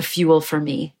of were the fuel for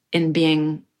me in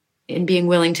being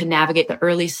willing to navigate the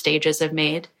early stages of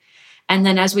MAID. And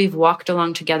then as we've walked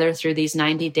along together through these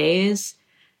 90 days,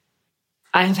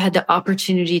 I have had the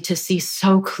opportunity to see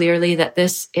so clearly that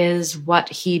this is what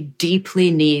he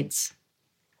deeply needs.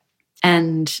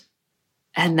 And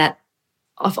that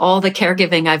of all the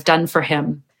caregiving I've done for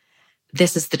him,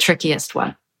 this is the trickiest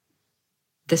one.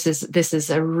 This is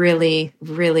a really,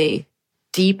 really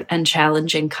deep and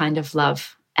challenging kind of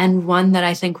love, and one that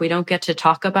I think we don't get to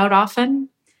talk about often,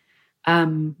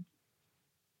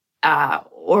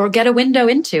 or get a window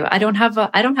into. I don't have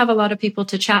a lot of people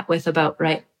to chat with about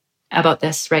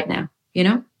this right now, you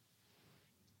know?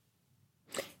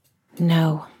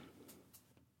 No.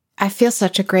 I feel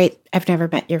such a great, I've never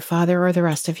met your father or the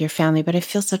rest of your family, but I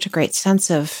feel such a great sense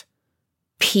of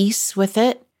peace with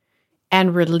it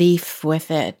and relief with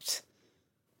it,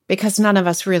 because none of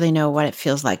us really know what it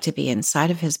feels like to be inside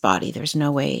of his body. There's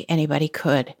no way anybody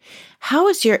could. How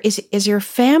is your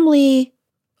family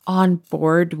on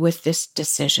board with this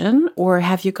decision, or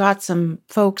have you got some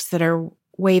folks that are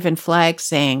waving flags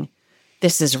saying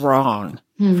this is wrong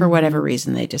for whatever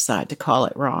reason they decide to call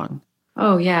it wrong?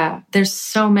 Oh yeah, there's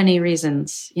so many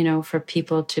reasons, for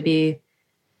people to be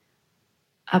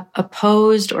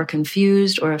opposed or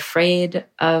confused or afraid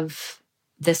of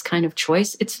this kind of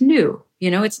choice. It's new,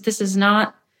 this is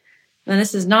not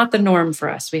the norm for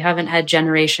us. We haven't had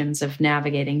generations of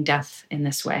navigating death in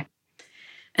this way.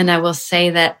 And I will say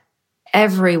that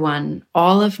everyone,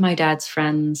 all of my dad's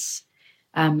friends,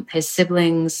 his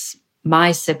siblings,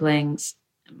 my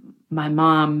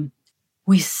mom,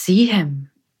 we see him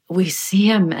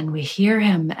and we hear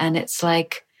him. And it's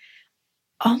like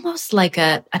almost like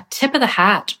a tip of the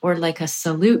hat or like a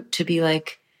salute to be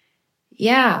like,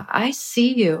 yeah, I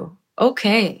see you.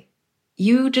 Okay.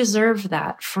 You deserve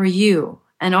that for you.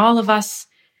 And all of us,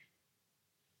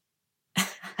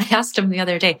 I asked him the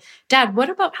other day, Dad, what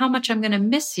about how much I'm going to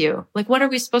miss you? Like, what are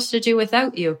we supposed to do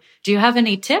without you? Do you have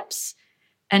any tips?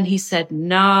 And he said,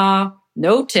 nah,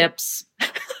 no tips.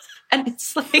 And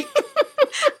it's like,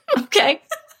 okay.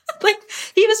 Like,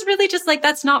 he was really just like,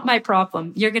 that's not my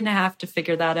problem. You're going to have to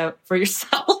figure that out for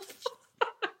yourself.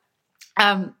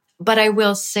 But I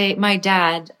will say my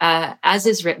dad, as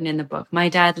is written in the book, my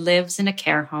dad lives in a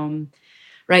care home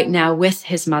right now with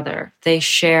his mother. They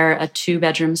share a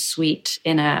 2-bedroom suite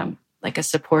in a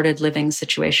supported living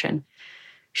situation.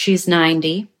 She's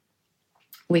 90.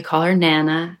 We call her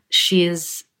Nana. She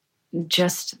is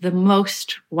just the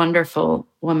most wonderful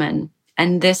woman.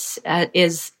 And this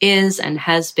is and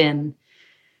has been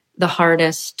the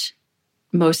hardest,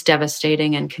 most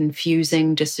devastating and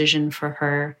confusing decision for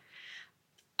her.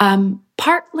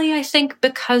 Partly, I think,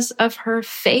 because of her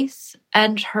faith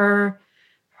and her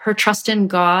trust in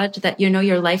God, that,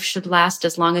 your life should last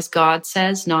as long as God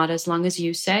says, not as long as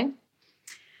you say.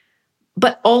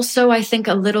 But also, I think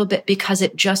a little bit because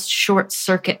it just short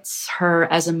circuits her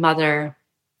as a mother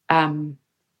in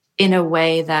a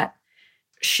way that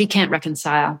she can't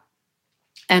reconcile.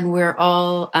 And we're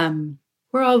all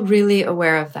really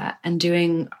aware of that and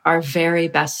doing our very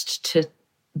best to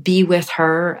be with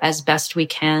her as best we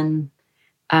can.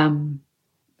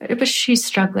 But she's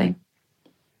struggling.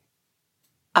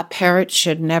 A parent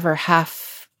should never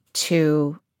have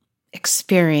to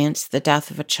experience the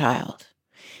death of a child.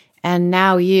 And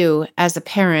now you, as a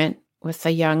parent with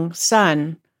a young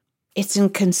son, it's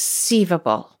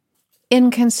inconceivable.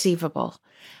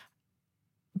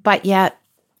 But yet,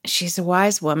 she's a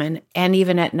wise woman, and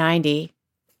even at 90,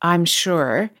 I'm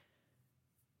sure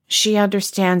she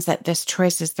understands that this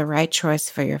choice is the right choice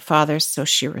for your father, so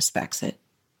she respects it.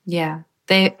 Yeah.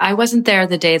 I wasn't there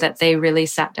the day that they really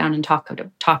sat down and talked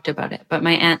about it, but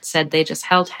my aunt said they just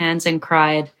held hands and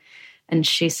cried, and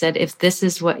she said, if this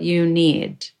is what you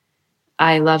need,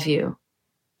 I love you.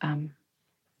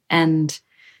 And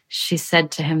she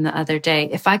said to him the other day,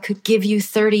 if I could give you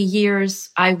 30 years,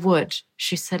 I would.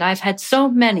 She said, I've had so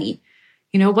many,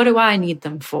 what do I need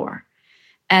them for?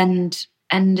 And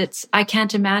I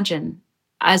can't imagine,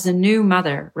 as a new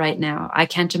mother right now, I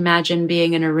can't imagine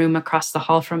being in a room across the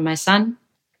hall from my son.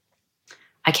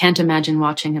 I can't imagine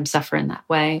watching him suffer in that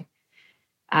way.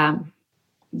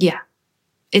 Yeah,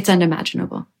 it's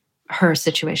unimaginable, her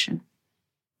situation.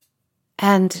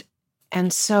 And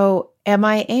so am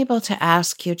I able to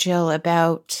ask you, Jill,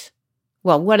 about,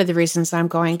 well, one of the reasons I'm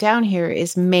going down here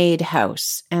is Maid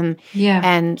House.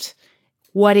 And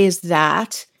what is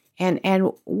that?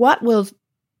 And what will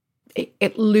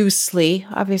it loosely,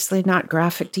 obviously not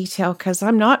graphic detail because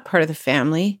I'm not part of the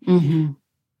family. Mm-hmm.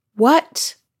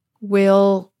 What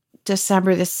will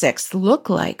December the 6th look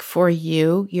like for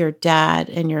you, your dad,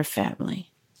 and your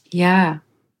family? Yeah.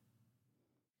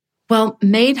 Well,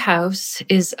 Maid House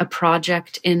is a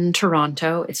project in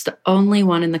Toronto. It's the only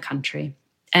one in the country.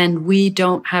 And we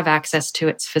don't have access to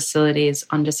its facilities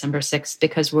on December 6th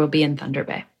because we'll be in Thunder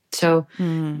Bay. So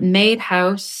Maid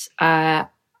House,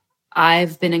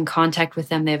 I've been in contact with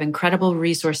them. They have incredible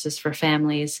resources for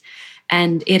families.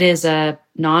 And it is a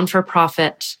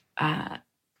non-for-profit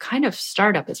kind of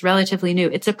startup. It's relatively new.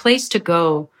 It's a place to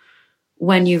go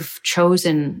when you've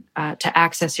chosen to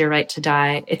access your right to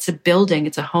die, it's a building,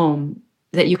 it's a home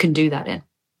that you can do that in.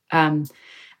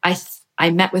 I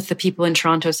met with the people in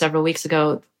Toronto several weeks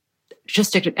ago,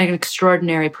 just an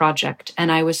extraordinary project.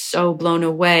 And I was so blown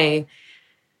away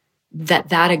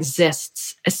that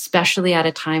exists, especially at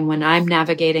a time when I'm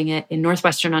navigating it in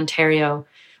Northwestern Ontario,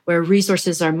 where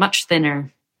resources are much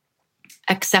thinner.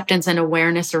 Acceptance and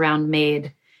awareness around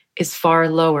MAID is far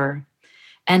lower.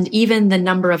 And even the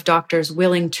number of doctors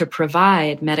willing to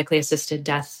provide medically assisted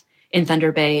death in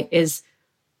Thunder Bay is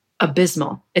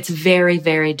abysmal. It's very,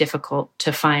 very difficult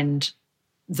to find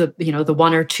the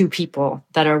one or two people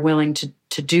that are willing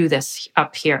to do this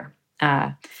up here.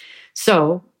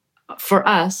 So for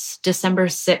us, December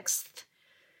 6th,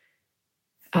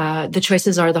 the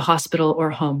choices are the hospital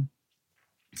or home.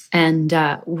 And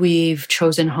we've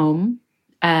chosen home.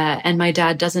 And my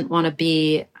dad doesn't want to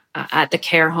be at the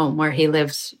care home where he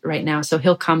lives right now. So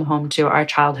he'll come home to our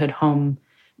childhood home,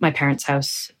 my parents'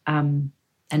 house, and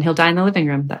he'll die in the living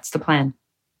room. That's the plan.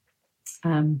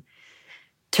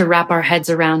 To wrap our heads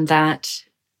around that,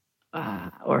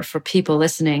 or for people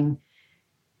listening,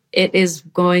 it is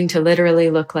going to literally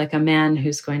look like a man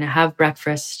who's going to have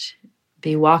breakfast,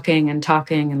 be walking and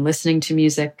talking and listening to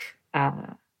music,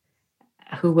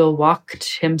 who will walk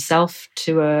himself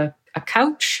to a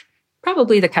couch,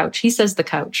 probably the couch. He says the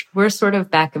couch. We're sort of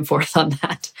back and forth on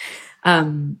that.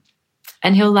 And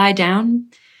he'll lie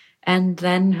down, and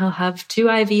then he'll have 2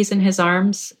 IVs in his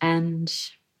arms and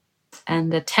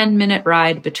a 10-minute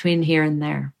ride between here and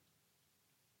there.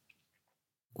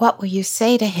 What will you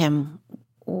say to him?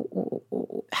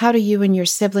 How do you and your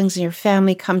siblings and your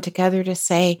family come together to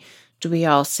say, do we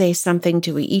all say something?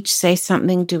 Do we each say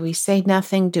something? Do we say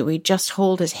nothing? Do we just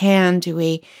hold his hand?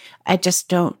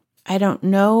 I don't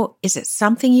know. Is it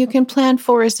something you can plan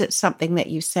for? Is it something that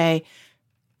you say,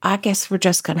 I guess we're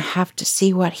just going to have to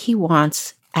see what he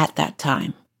wants at that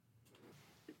time?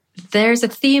 There's a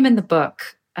theme in the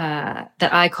book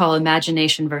that I call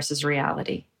imagination versus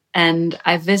reality. And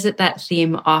I visit that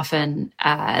theme often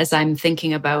as I'm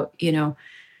thinking about,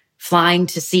 flying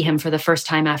to see him for the first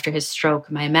time after his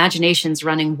stroke. My imagination's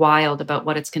running wild about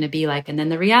what it's going to be like. And then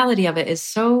the reality of it is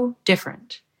so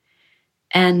different.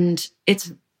 And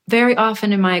it's very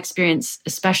often in my experience,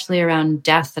 especially around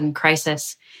death and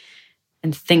crisis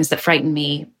and things that frighten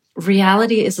me,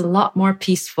 reality is a lot more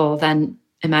peaceful than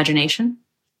imagination.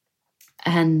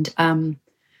 And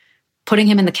putting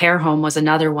him in the care home was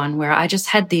another one where I just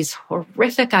had these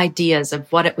horrific ideas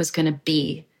of what it was going to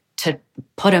be to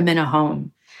put him in a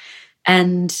home.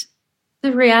 And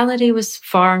the reality was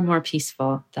far more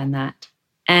peaceful than that.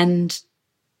 And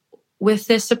with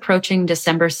this approaching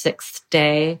December 6th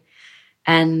day,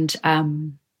 and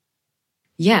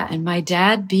my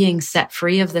dad being set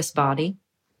free of this body,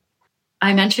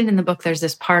 I mentioned in the book there's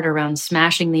this part around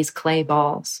smashing these clay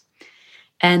balls.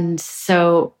 And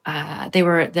so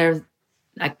they're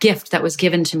a gift that was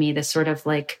given to me, this sort of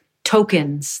like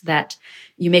tokens that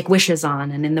you make wishes on.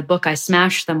 And in the book, I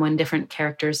smash them when different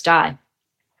characters die.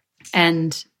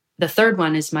 And the third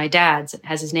one is my dad's. It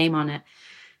has his name on it.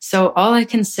 So all I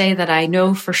can say that I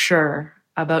know for sure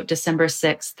about December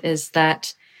 6th is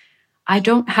that I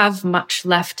don't have much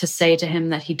left to say to him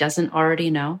that he doesn't already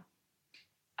know.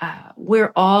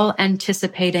 We're all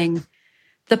anticipating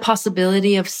the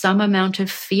possibility of some amount of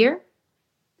fear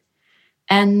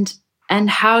and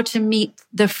how to meet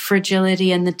the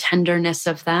fragility and the tenderness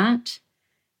of that.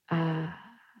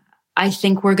 I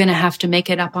think we're going to have to make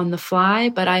it up on the fly,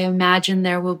 but I imagine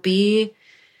there will be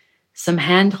some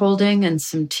hand-holding and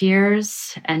some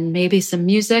tears and maybe some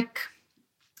music.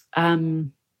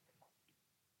 And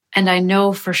I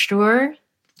know for sure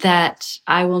that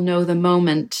I will know the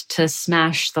moment to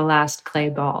smash the last clay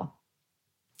ball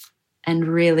and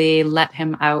really let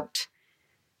him out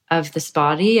of this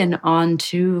body and on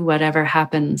to whatever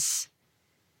happens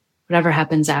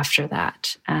after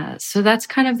that. So that's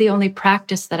kind of the only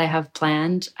practice that I have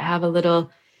planned. I have a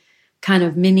little kind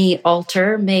of mini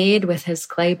altar made with his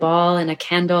clay ball and a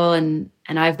candle, and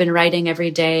I've been writing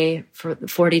every day for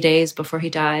 40 days before he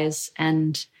dies,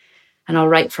 and I'll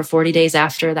write for 40 days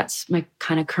after. That's my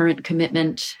kind of current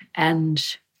commitment. And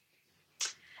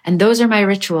those are my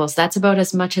rituals. That's about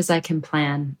as much as I can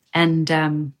plan. And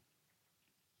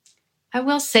I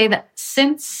will say that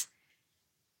since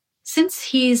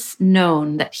he's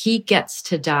known that he gets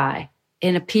to die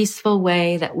in a peaceful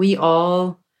way that we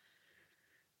all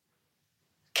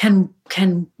can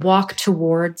walk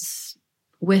towards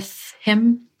with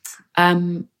him,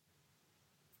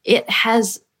 it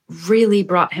has really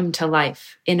brought him to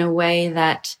life in a way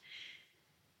that,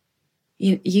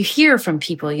 you hear from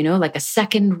people, like a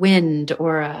second wind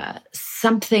or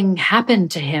something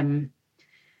happened to him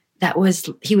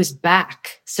he was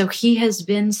back. So he has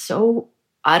been so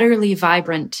utterly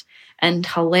vibrant and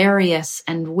hilarious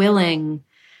and willing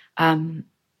in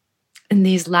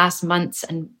these last months.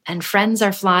 And friends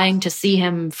are flying to see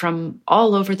him from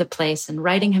all over the place and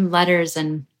writing him letters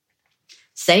and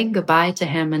saying goodbye to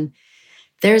him. And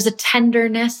there's a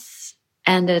tenderness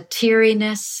and a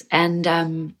teariness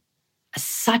and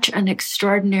such an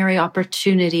extraordinary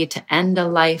opportunity to end a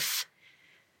life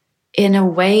in a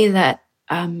way that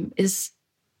is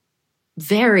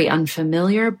very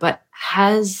unfamiliar, but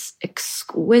has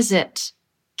exquisite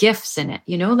gifts in it.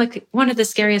 Like one of the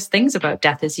scariest things about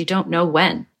death is you don't know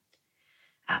when.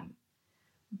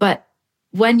 But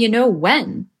when you know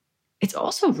when, it's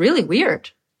also really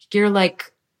weird. You're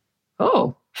like,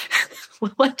 oh,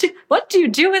 what do you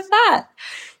do with that?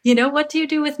 What do you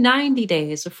do with 90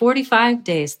 days or 45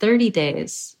 days, 30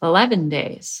 days, 11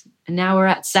 days? And now we're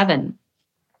at 7.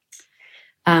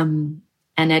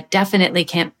 And it definitely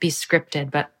can't be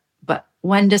scripted. But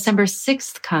when December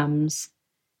 6th comes,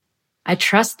 I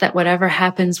trust that whatever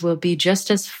happens will be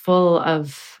just as full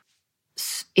of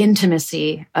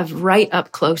intimacy, of right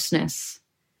up closeness,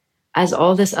 as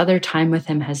all this other time with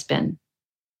him has been.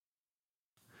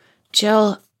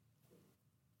 Jill,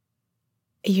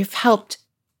 you've helped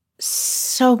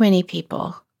so many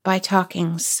people by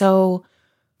talking so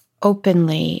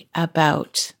openly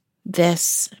about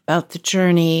this, about the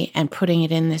journey, and putting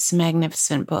it in this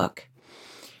magnificent book.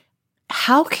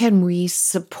 How can we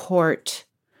support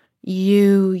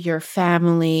you, your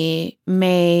family,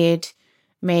 Made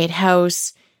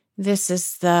House? This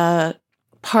is the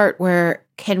part where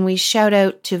can we shout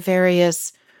out to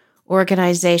various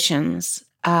organizations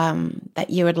that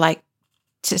you would like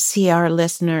to see our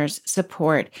listeners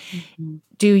support? Mm-hmm.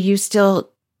 Do you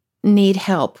still need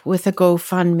help with a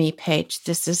GoFundMe page?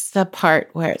 This is the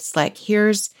part where it's like,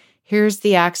 here's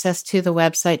the access to the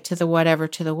website, to the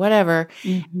whatever.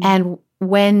 Mm-hmm. And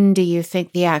when do you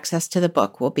think the access to the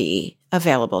book will be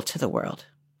available to the world?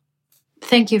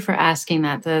 Thank you for asking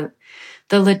that. The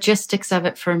logistics of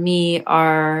it for me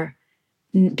are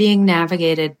being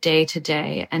navigated day to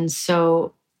day. And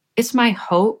so it's my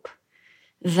hope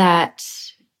that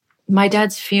my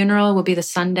dad's funeral will be the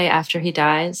Sunday after he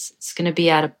dies. It's going to be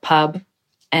at a pub,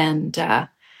 and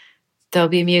there'll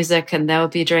be music and there'll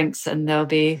be drinks and there'll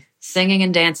be singing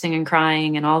and dancing and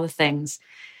crying and all the things.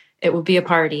 It will be a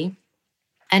party.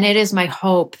 And it is my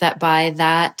hope that by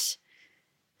that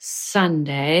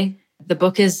Sunday, the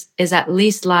book is at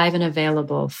least live and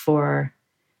available for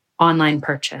online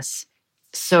purchase.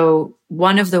 So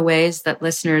one of the ways that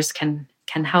listeners can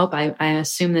help, I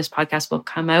assume this podcast will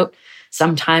come out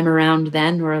sometime around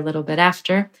then or a little bit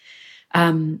after.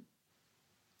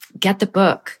 Get the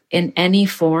book in any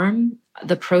form.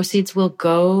 The proceeds will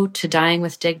go to Dying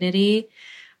with Dignity.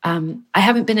 I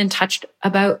haven't been in touch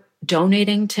about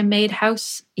donating to Made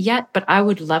House yet, but I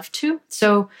would love to.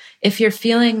 So if you're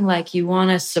feeling like you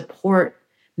want to support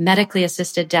medically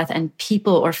assisted death and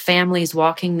people or families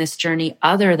walking this journey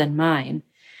other than mine,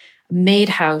 Made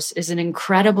House is an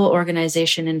incredible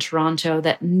organization in Toronto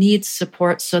that needs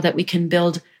support so that we can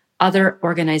build other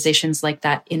organizations like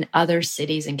that in other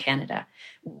cities in Canada.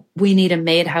 We need a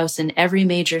Made House in every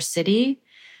major city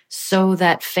so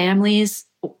that families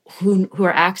who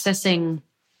are accessing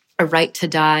a right to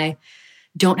die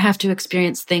don't have to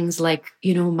experience things like,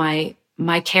 my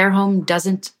care home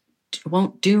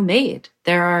won't do Made.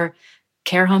 There are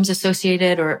care homes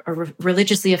associated or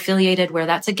religiously affiliated where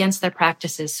that's against their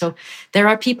practices. So there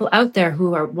are people out there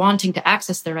who are wanting to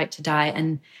access their right to die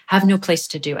and have no place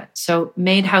to do it. So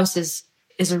Made House is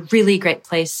a really great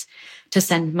place to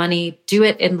send money. Do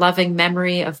it in loving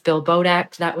memory of Bill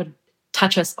Bodak. That would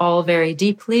touch us all very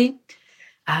deeply.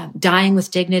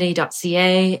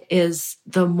 Dyingwithdignity.ca is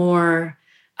the more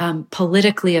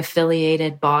politically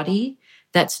affiliated body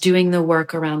that's doing the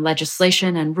work around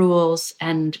legislation and rules.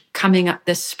 And coming up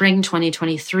this spring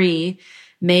 2023,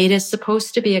 Made is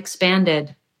supposed to be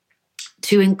expanded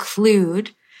to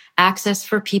include access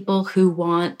for people who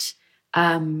want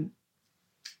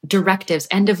directives,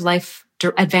 end-of-life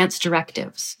advanced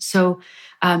directives. So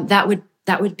that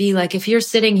would be like if you're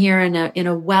sitting here in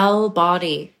a well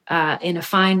body, in a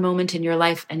fine moment in your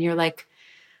life, and you're like,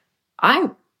 I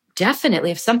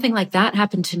definitely, if something like that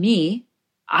happened to me,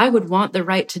 I would want the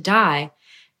right to die.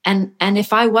 And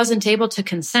if I wasn't able to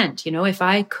consent, if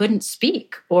I couldn't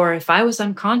speak or if I was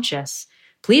unconscious,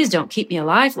 please don't keep me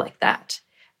alive like that.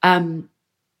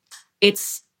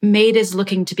 It's Made is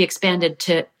looking to be expanded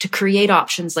to create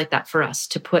options like that for us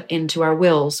to put into our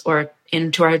wills or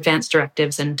into our advance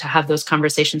directives and to have those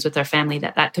conversations with our family,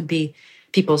 that could be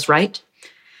people's right.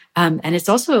 And it's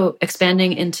also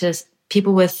expanding into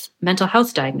people with mental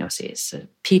health diagnoses,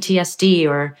 PTSD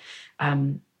or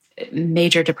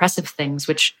major depressive things,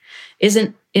 which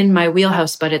isn't in my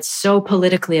wheelhouse, but it's so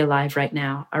politically alive right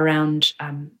now around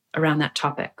that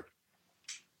topic.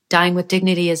 Dying with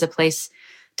Dignity is a place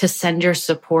to send your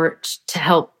support to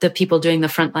help the people doing the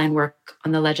frontline work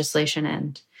on the legislation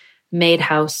end. Made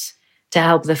House to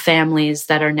help the families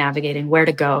that are navigating where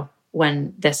to go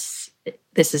when this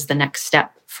is the next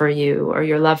step for you or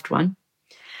your loved one.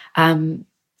 And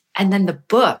then the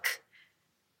book,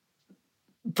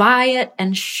 buy it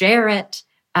and share it,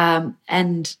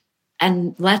 and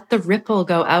let the ripple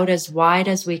go out as wide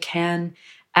as we can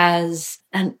as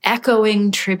an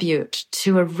echoing tribute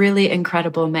to a really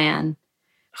incredible man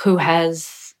who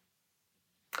has,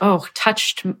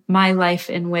 touched my life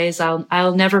in ways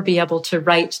I'll never be able to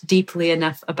write deeply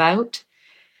enough about.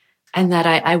 And that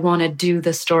I want to do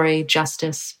the story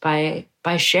justice by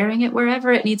sharing it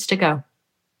wherever it needs to go.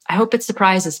 I hope it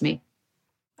surprises me.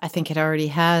 I think it already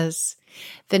has.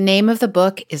 The name of the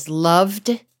book is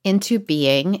Loved into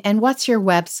Being. And what's your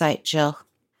website, Jill?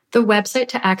 The website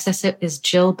to access it is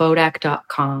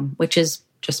jillbodak.com, which is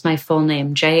just my full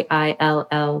name,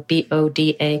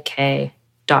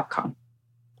 JILLBODAK.com.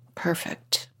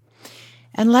 Perfect.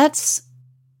 And I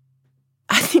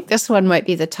think this one might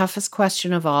be the toughest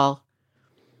question of all.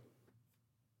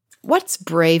 What's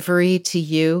bravery to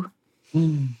you?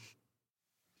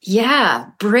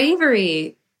 Yeah,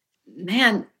 bravery.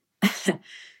 Man,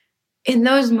 in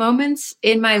those moments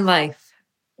in my life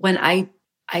when I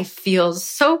feel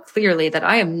so clearly that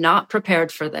I am not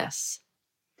prepared for this,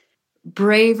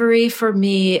 bravery for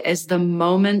me is the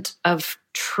moment of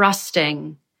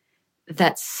trusting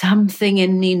that something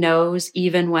in me knows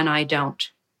even when I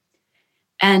don't.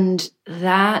 And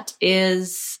that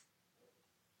is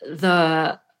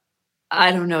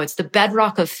it's the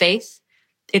bedrock of faith.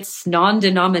 It's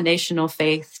non-denominational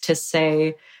faith to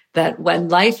say that when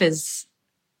life is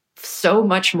so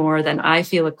much more than I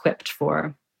feel equipped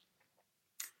for,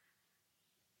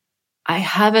 I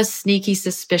have a sneaky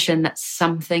suspicion that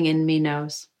something in me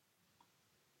knows.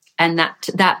 And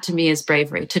that to me is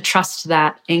bravery, to trust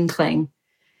that inkling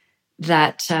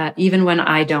that even when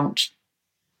I don't,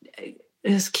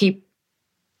 just keep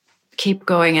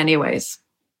going anyways.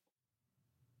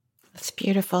 That's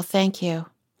beautiful. Thank you.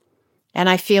 And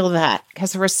I feel that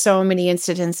because there were so many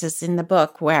incidences in the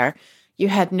book where you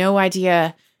had no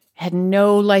idea, had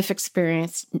no life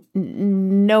experience,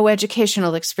 no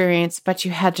educational experience, but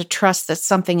you had to trust that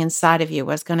something inside of you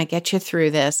was going to get you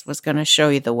through this, was going to show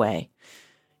you the way.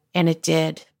 And it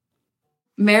did.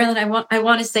 Marilyn, I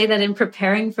want to say that in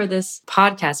preparing for this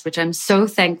podcast, which I'm so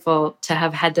thankful to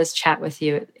have had this chat with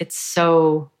you, it's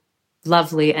so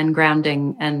lovely and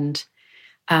grounding and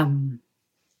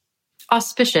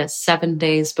auspicious 7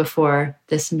 days before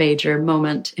this major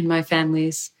moment in my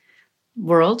family's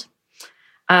world.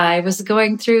 I was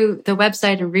going through the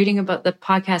website and reading about the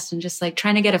podcast and just like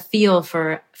trying to get a feel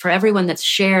for everyone that's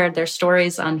shared their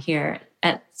stories on here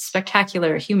at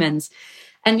Spectacular Humans.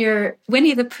 And your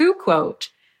Winnie the Pooh quote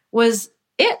was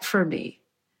it for me.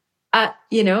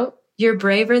 You're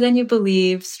braver than you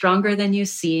believe, stronger than you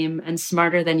seem, and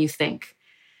smarter than you think.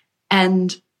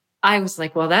 And I was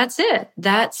like, well, that's it.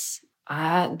 That's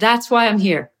why I'm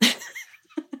here.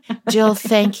 Jill,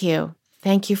 thank you.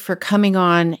 Thank you for coming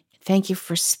on. Thank you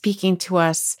for speaking to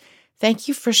us. Thank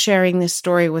you for sharing this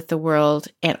story with the world.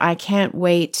 And I can't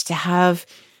wait to have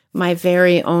my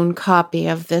very own copy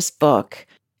of this book.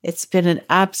 It's been an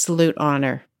absolute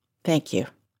honor. Thank you.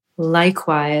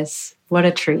 Likewise. What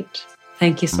a treat.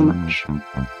 Thank you so much.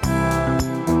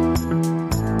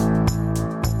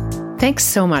 Thanks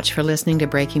so much for listening to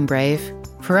Breaking Brave.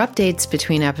 For updates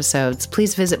between episodes,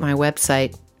 please visit my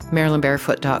website,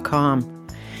 MarilynBarefoot.com.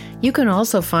 You can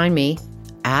also find me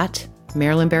at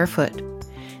Marilyn Barefoot.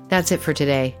 That's it for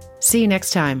today. See you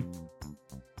next time.